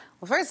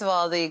 Well, first of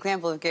all, the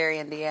example of Gary,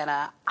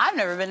 Indiana, I've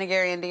never been to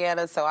Gary,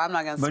 Indiana, so I'm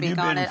not going to speak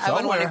on it. I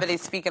wouldn't want anybody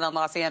speaking on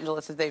Los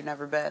Angeles if they've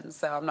never been,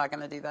 so I'm not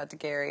going to do that to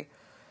Gary.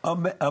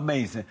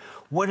 Amazing.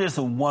 What is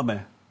a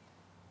woman?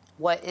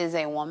 What is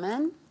a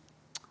woman?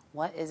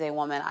 What is a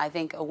woman? I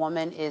think a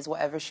woman is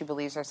whatever she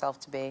believes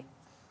herself to be.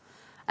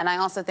 And I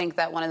also think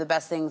that one of the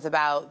best things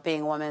about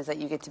being a woman is that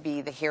you get to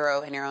be the hero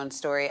in your own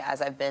story,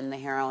 as I've been the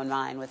hero in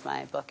mine with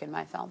my book and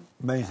my film.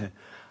 Amazing.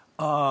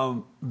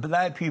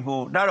 Black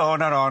people, not all,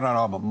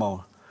 but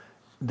most,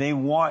 they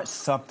want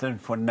something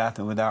for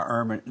nothing without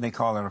earning. They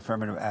call it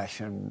affirmative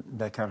action,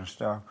 that kind of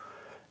stuff.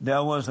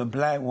 There was a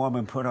black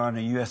woman put on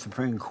the U.S.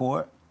 Supreme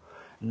Court,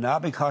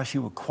 not because she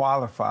was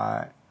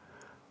qualified.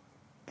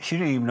 She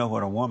didn't even know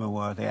what a woman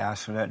was. They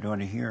asked her that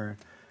during the hearing.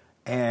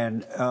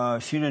 And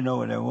she didn't know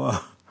what that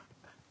was.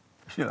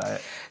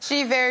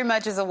 She very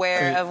much is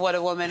aware of what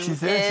a woman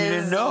was,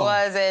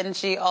 and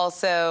she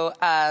also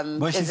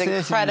is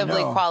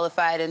incredibly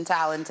qualified and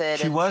talented.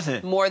 She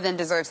wasn't. More than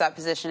deserves that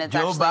position. It's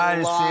Joe actually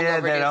Biden long said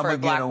overdue that I'm for a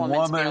going to black get a woman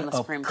to be on woman the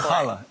Supreme of Court.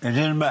 color. It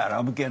didn't matter.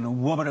 I'm getting a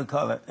woman of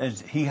color.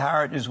 He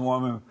hired this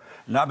woman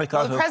not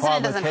because the of her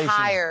president doesn't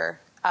hire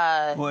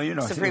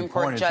Supreme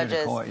Court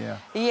judges. Court,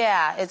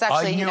 it's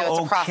actually, it's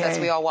a process.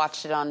 Okay? We all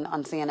watched it on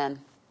CNN.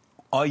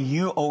 Are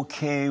you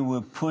okay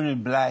with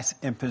putting blacks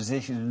in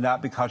positions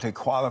not because they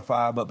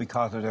qualify, but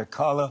because of their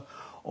color,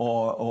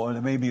 or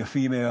there may be a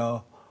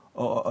female,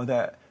 or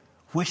that?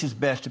 Which is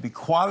best, to be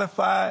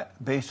qualified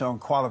based on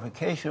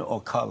qualification or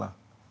color?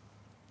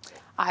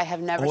 I have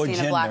never seen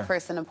a black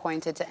person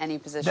appointed to any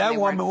position that they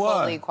weren't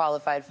woman fully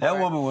qualified for. That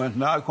woman was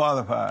not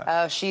qualified.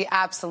 Oh, she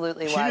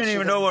absolutely was. She didn't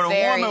even know what a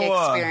woman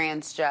was. Very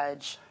experienced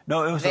judge.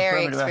 No, it was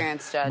very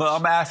experienced judge. But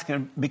I'm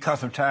asking,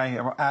 because of time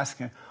here, I'm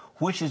asking,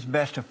 which is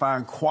best, to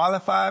find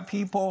qualified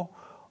people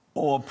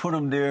or put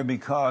them there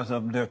because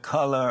of their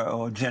color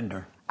or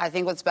gender? I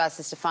think what's best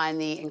is to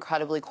find the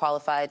incredibly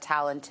qualified,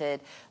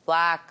 talented,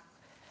 black,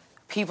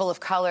 people of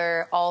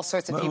color, all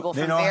sorts of people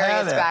from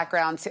various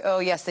backgrounds. Oh,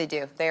 yes, they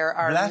do. There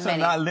are Blacks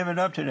many. are not living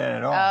up to that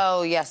at all.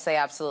 Oh, yes, they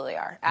absolutely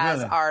are.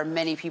 As are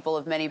many people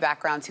of many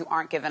backgrounds who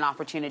aren't given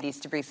opportunities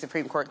to be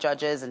Supreme Court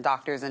judges and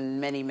doctors and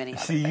many, many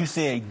other things. You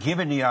said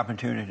given the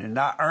opportunity,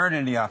 not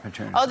earning the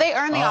opportunity. Oh, they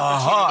earn the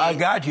opportunity. I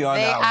got you on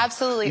that one. They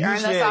absolutely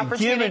earn those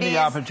opportunities. Given the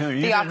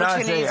opportunity. The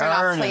opportunities are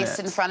not placed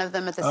in front of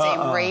them at the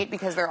same rate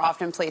because they're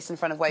often placed in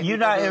front of white people. You're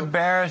not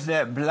embarrassed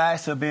that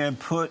blacks are being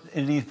put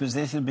in these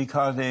positions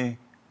because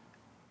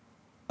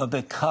of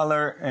the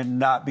color and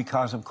not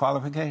because of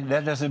qualification?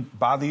 That doesn't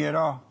bother you at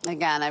all?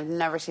 Again, I've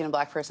never seen a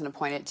black person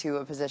appointed to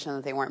a position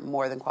that they weren't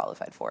more than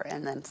qualified for,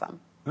 and then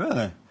some.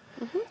 Really?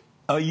 Mm-hmm.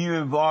 Are you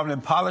involved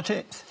in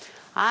politics?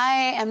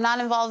 I am not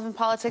involved in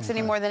politics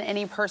any more than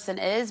any person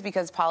is,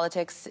 because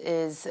politics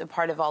is a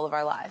part of all of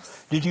our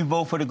lives. Did you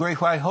vote for the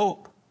Great White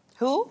Hope?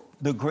 Who?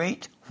 The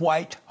Great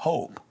White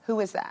Hope.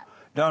 Who is that?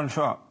 Donald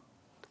Trump.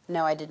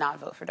 No, I did not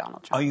vote for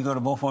Donald Trump. Are you going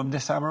to vote for him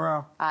this time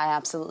around? I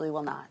absolutely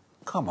will not.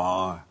 Come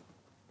on.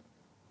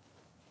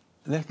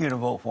 Let's get a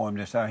vote for him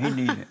this time. He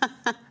needs it.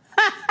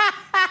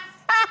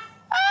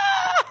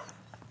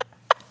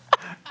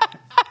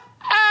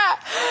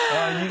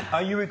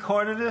 Are you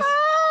recording this?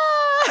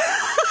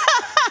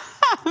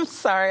 I'm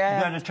sorry.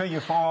 You got to turn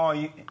your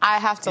phone. I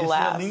have to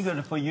laugh. It's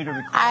illegal for you to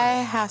record.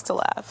 I have to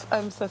laugh.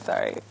 I'm so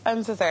sorry.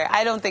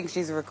 I don't think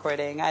she's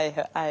recording.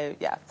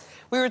 Yeah.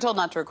 We were told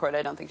not to record.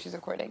 I don't think she's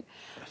recording.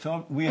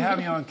 So we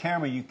have you on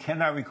camera. You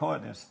cannot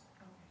record this.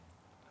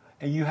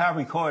 And you have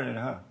recorded,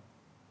 huh?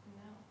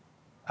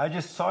 I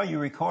just saw you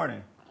recording.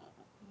 No.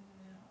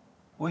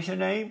 What's your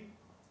name?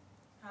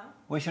 Huh?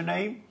 What's your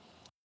name?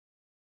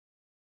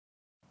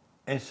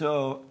 And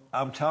so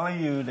I'm telling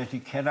you that you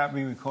cannot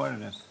be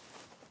recording this.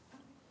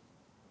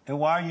 And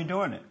why are you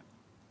doing it?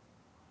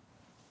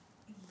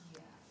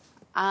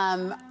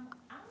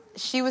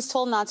 She was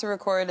told not to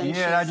record, and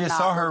she's I just not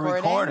saw her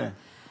recording.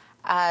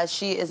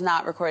 She is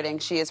not recording.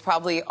 She is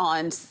probably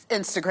on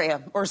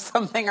Instagram or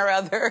something or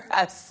other,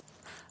 as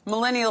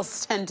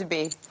millennials tend to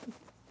be.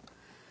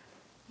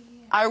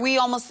 Are we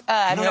almost?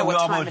 I don't know what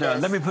time it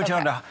is. Let me put you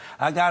on the.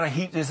 I gotta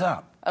heat this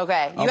up.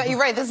 Okay, you're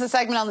right. This is a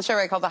segment on the show,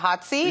 right, called the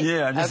hot seat.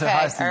 Yeah, this is a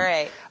hot seat. All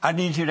right. I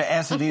need you to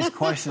answer these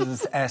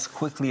questions as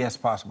quickly as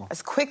possible.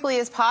 As quickly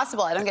as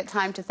possible. I don't get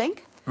time to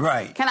think.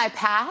 Right. Can I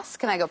pass?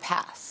 Can I go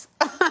pass?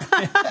 The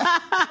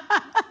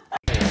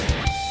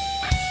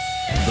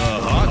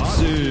hot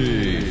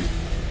seat.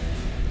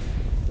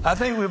 I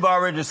think we've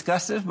already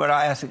discussed this, but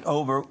I'll ask it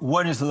over.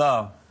 What is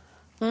love?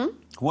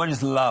 What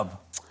is love?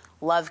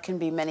 Love can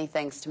be many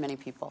things to many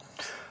people.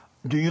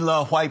 Do you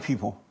love white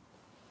people?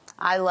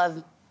 I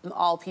love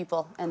all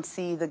people and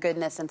see the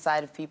goodness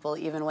inside of people,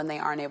 even when they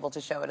aren't able to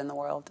show it in the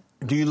world.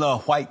 Do you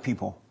love white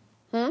people?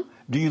 Do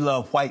you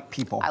love white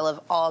people? I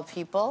love all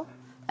people,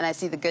 and I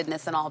see the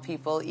goodness in all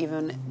people,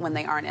 even when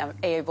they aren't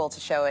able to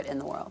show it in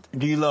the world.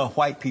 Do you love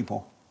white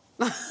people?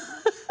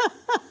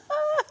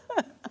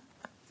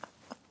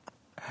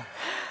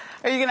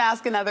 Are you going to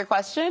ask another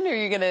question, or are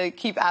you going to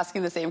keep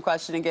asking the same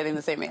question and getting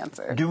the same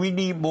answer? Do we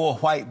need more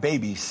white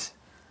babies?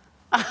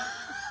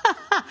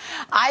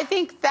 I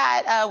think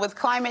that with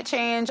climate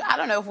change, I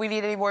don't know if we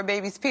need any more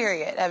babies,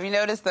 period. Have you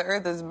noticed the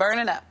earth is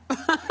burning up?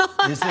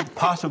 Is it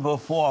possible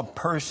for a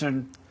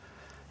person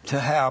to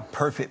have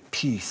perfect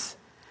peace?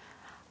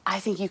 I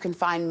think you can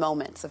find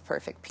moments of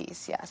perfect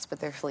peace, yes, but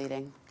they're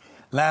fleeting.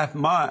 Last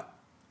month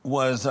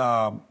was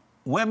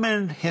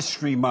Women's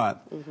History Month.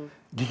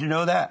 Did you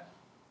know that?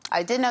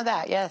 I did know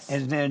that, yes.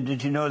 And then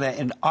did you know that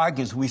in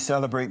August we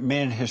celebrate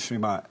Men's History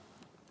Month?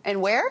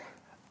 And where?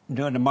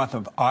 During the month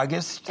of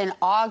August. In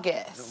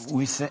August.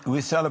 We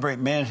celebrate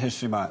Men's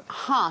History Month.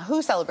 Huh,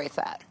 who celebrates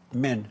that?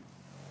 Men.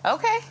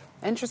 Okay,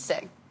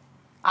 interesting.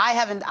 I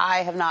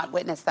have not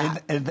witnessed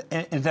that.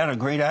 Is that a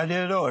great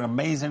idea, though? An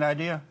amazing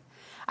idea?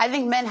 I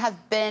think men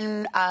have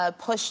been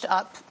pushed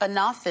up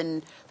enough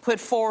and put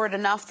forward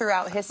enough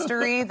throughout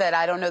history that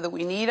I don't know that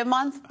we need a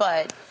month,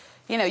 but,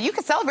 you know, you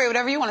can celebrate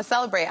whatever you want to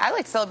celebrate. I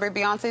like to celebrate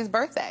Beyonce's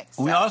birthday.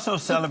 So. We also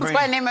celebrate... That's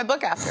why I named my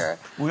book after her.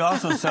 We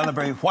also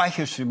celebrate White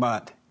History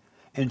Month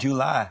in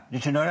July.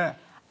 Did you know that?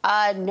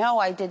 No,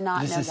 I did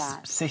not know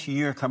that. This is 6th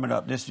year coming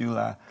up this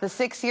July. The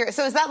 6th year.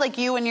 So is that like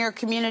you and your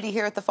community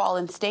here at the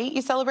Fallen State?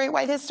 You celebrate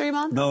White History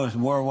Month? No, it's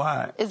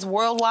worldwide. It's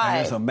worldwide.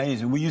 And it's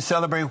amazing. Will you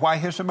celebrate White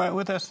History Month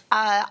with us?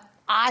 I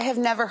have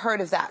never heard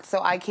of that,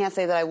 so I can't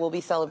say that I will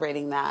be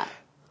celebrating that.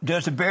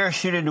 Does a bear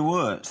shit in the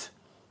woods?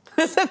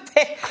 Where else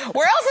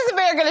is a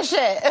bear gonna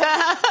shit?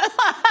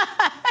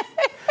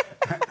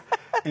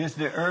 Is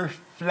the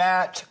Earth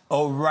flat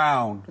or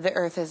round? The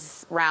Earth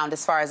is round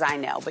as far as I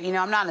know, but you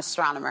know, I'm not an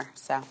astronomer,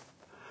 so.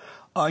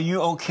 Are you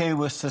okay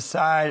with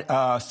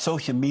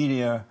social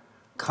media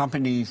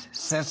companies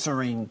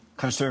censoring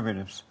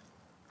conservatives?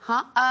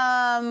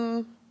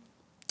 Huh?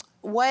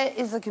 What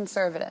is a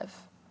conservative?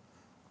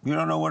 You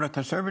don't know what a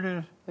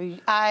conservative is?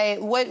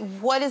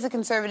 What is a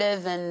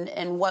conservative and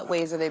in what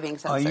ways are they being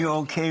censored? Are you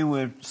okay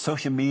with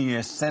social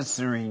media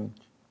censoring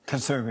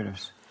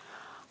conservatives?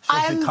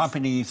 Social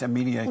companies and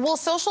media. Well,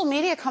 social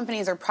media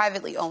companies are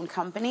privately owned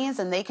companies,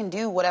 and they can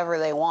do whatever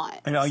they want.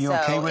 And are you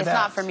okay with that? It's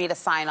not for me to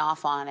sign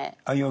off on it.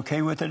 Are you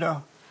okay with it,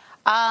 though?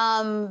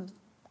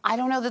 I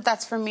don't know that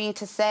that's for me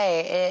to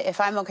say.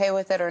 If I'm okay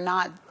with it or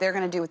not, they're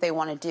going to do what they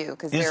want to do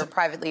because they're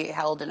privately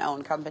held and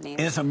owned companies.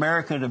 Is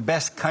America the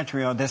best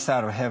country on this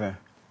side of heaven?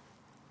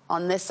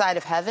 On this side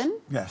of heaven?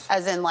 Yes.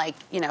 As in, like,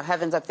 you know,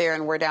 heaven's up there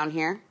and we're down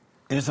here?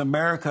 Is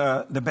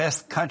America the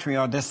best country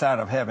on this side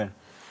of heaven?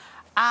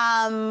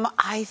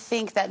 I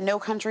think that no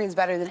country is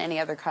better than any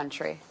other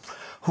country.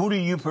 Who do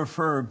you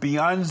prefer,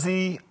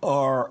 Beyonce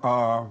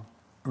or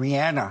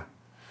Rihanna?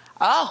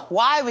 Oh,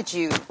 why would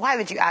you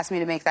ask me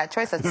to make that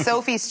choice? That's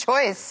Sophie's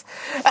choice.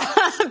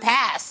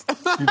 Pass.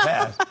 You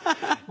pass.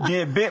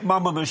 Did Big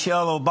Mama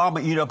Michelle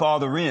Obama eat up all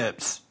the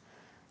ribs?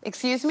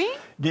 Excuse me?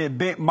 Did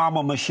Big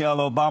Mama Michelle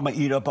Obama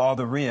eat up all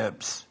the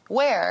ribs?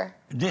 Where?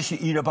 Did she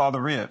eat up all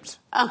the ribs?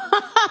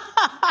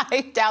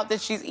 I doubt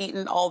that she's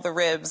eaten all the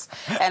ribs,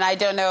 and I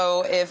don't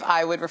know if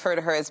I would refer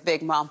to her as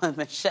Big Mama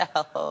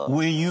Michelle.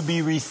 Will you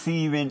be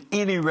receiving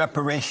any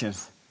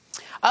reparations?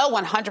 Oh,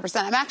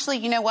 100%. I'm actually,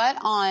 you know what?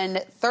 On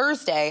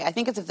Thursday, I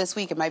think it's of this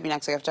week, it might be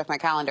next week, I have to check my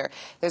calendar.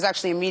 There's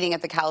actually a meeting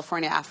at the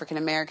California African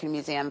American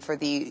Museum for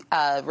the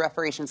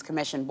Reparations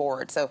Commission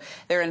Board. So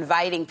they're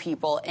inviting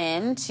people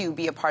in to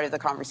be a part of the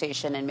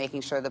conversation and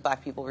making sure that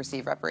black people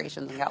receive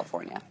reparations in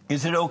California.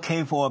 Is it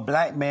okay for a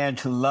black man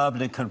to love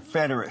the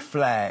Confederate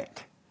flag?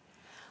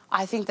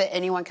 I think that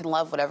anyone can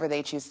love whatever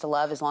they choose to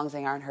love as long as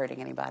they aren't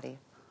hurting anybody.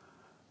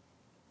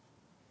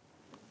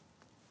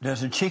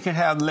 Does a chicken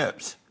have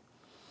lips?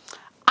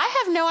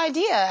 I have no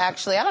idea,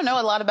 actually. I don't know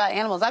a lot about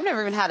animals. I've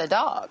never even had a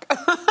dog.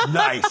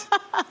 Nice.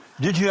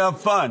 Did you have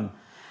fun?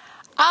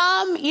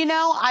 You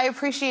know, I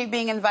appreciate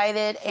being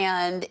invited,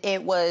 and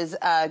it was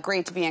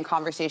great to be in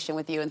conversation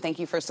with you, and thank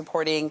you for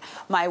supporting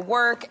my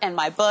work and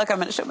my book. I'm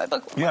going to show my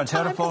book. Yeah,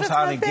 tell the folks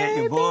how to get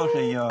your book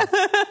and your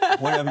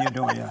whatever you're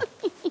doing. Yeah.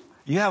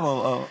 You have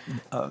a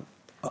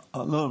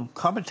little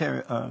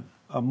commentary,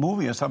 a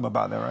movie or something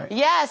about that, right?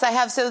 Yes, I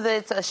have. So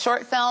it's a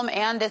short film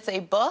and it's a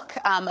book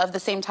of the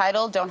same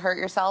title, Don't Hurt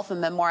Yourself, a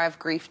memoir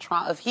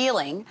of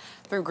healing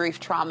through grief,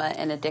 trauma,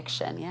 and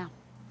addiction. Yeah.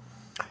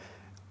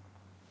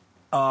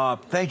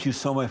 Thank you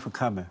so much for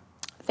coming.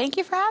 Thank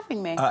you for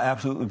having me. I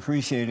absolutely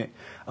appreciate it.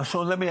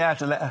 So let me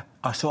ask you,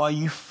 so are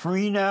you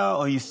free now,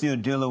 or are you still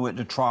dealing with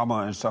the trauma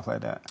and stuff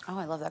like that? Oh,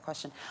 I love that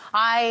question.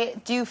 I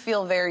do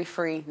feel very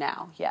free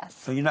now, yes.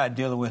 So you're not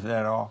dealing with it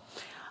at all?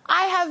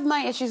 I have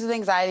my issues with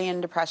anxiety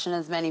and depression,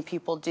 as many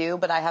people do,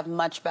 but I have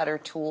much better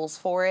tools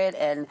for it,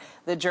 and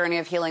the journey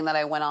of healing that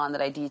I went on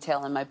that I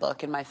detail in my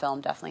book and my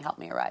film definitely helped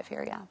me arrive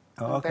here, yeah.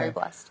 Oh, I'm very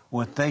blessed.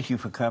 Well, thank you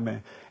for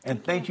coming.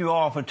 And thank you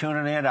all for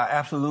tuning in. I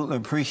absolutely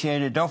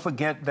appreciate it. Don't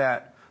forget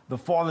that The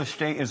Fallen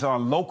State is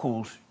on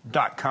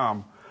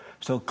locals.com.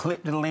 So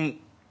click the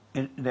link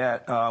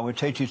that will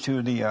take you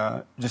to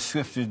the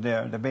description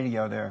there, the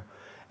video there.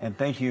 And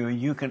thank you.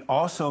 You can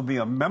also be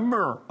a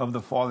member of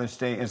the Fallen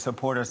State and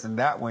support us in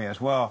that way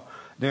as well.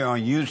 They're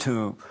on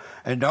YouTube.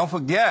 And don't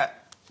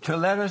forget to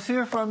let us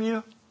hear from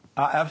you.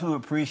 I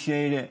absolutely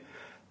appreciate it.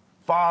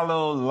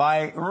 Follow,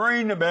 like,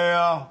 ring the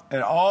bell,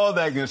 and all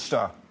that good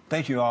stuff.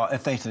 Thank you all, and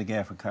thanks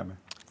again for coming.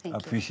 Thank I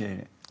you. appreciate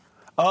it.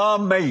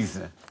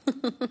 Amazing.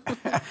 Is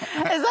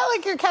that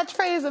like your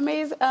catchphrase,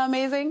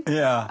 amazing?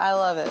 Yeah. I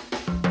love it.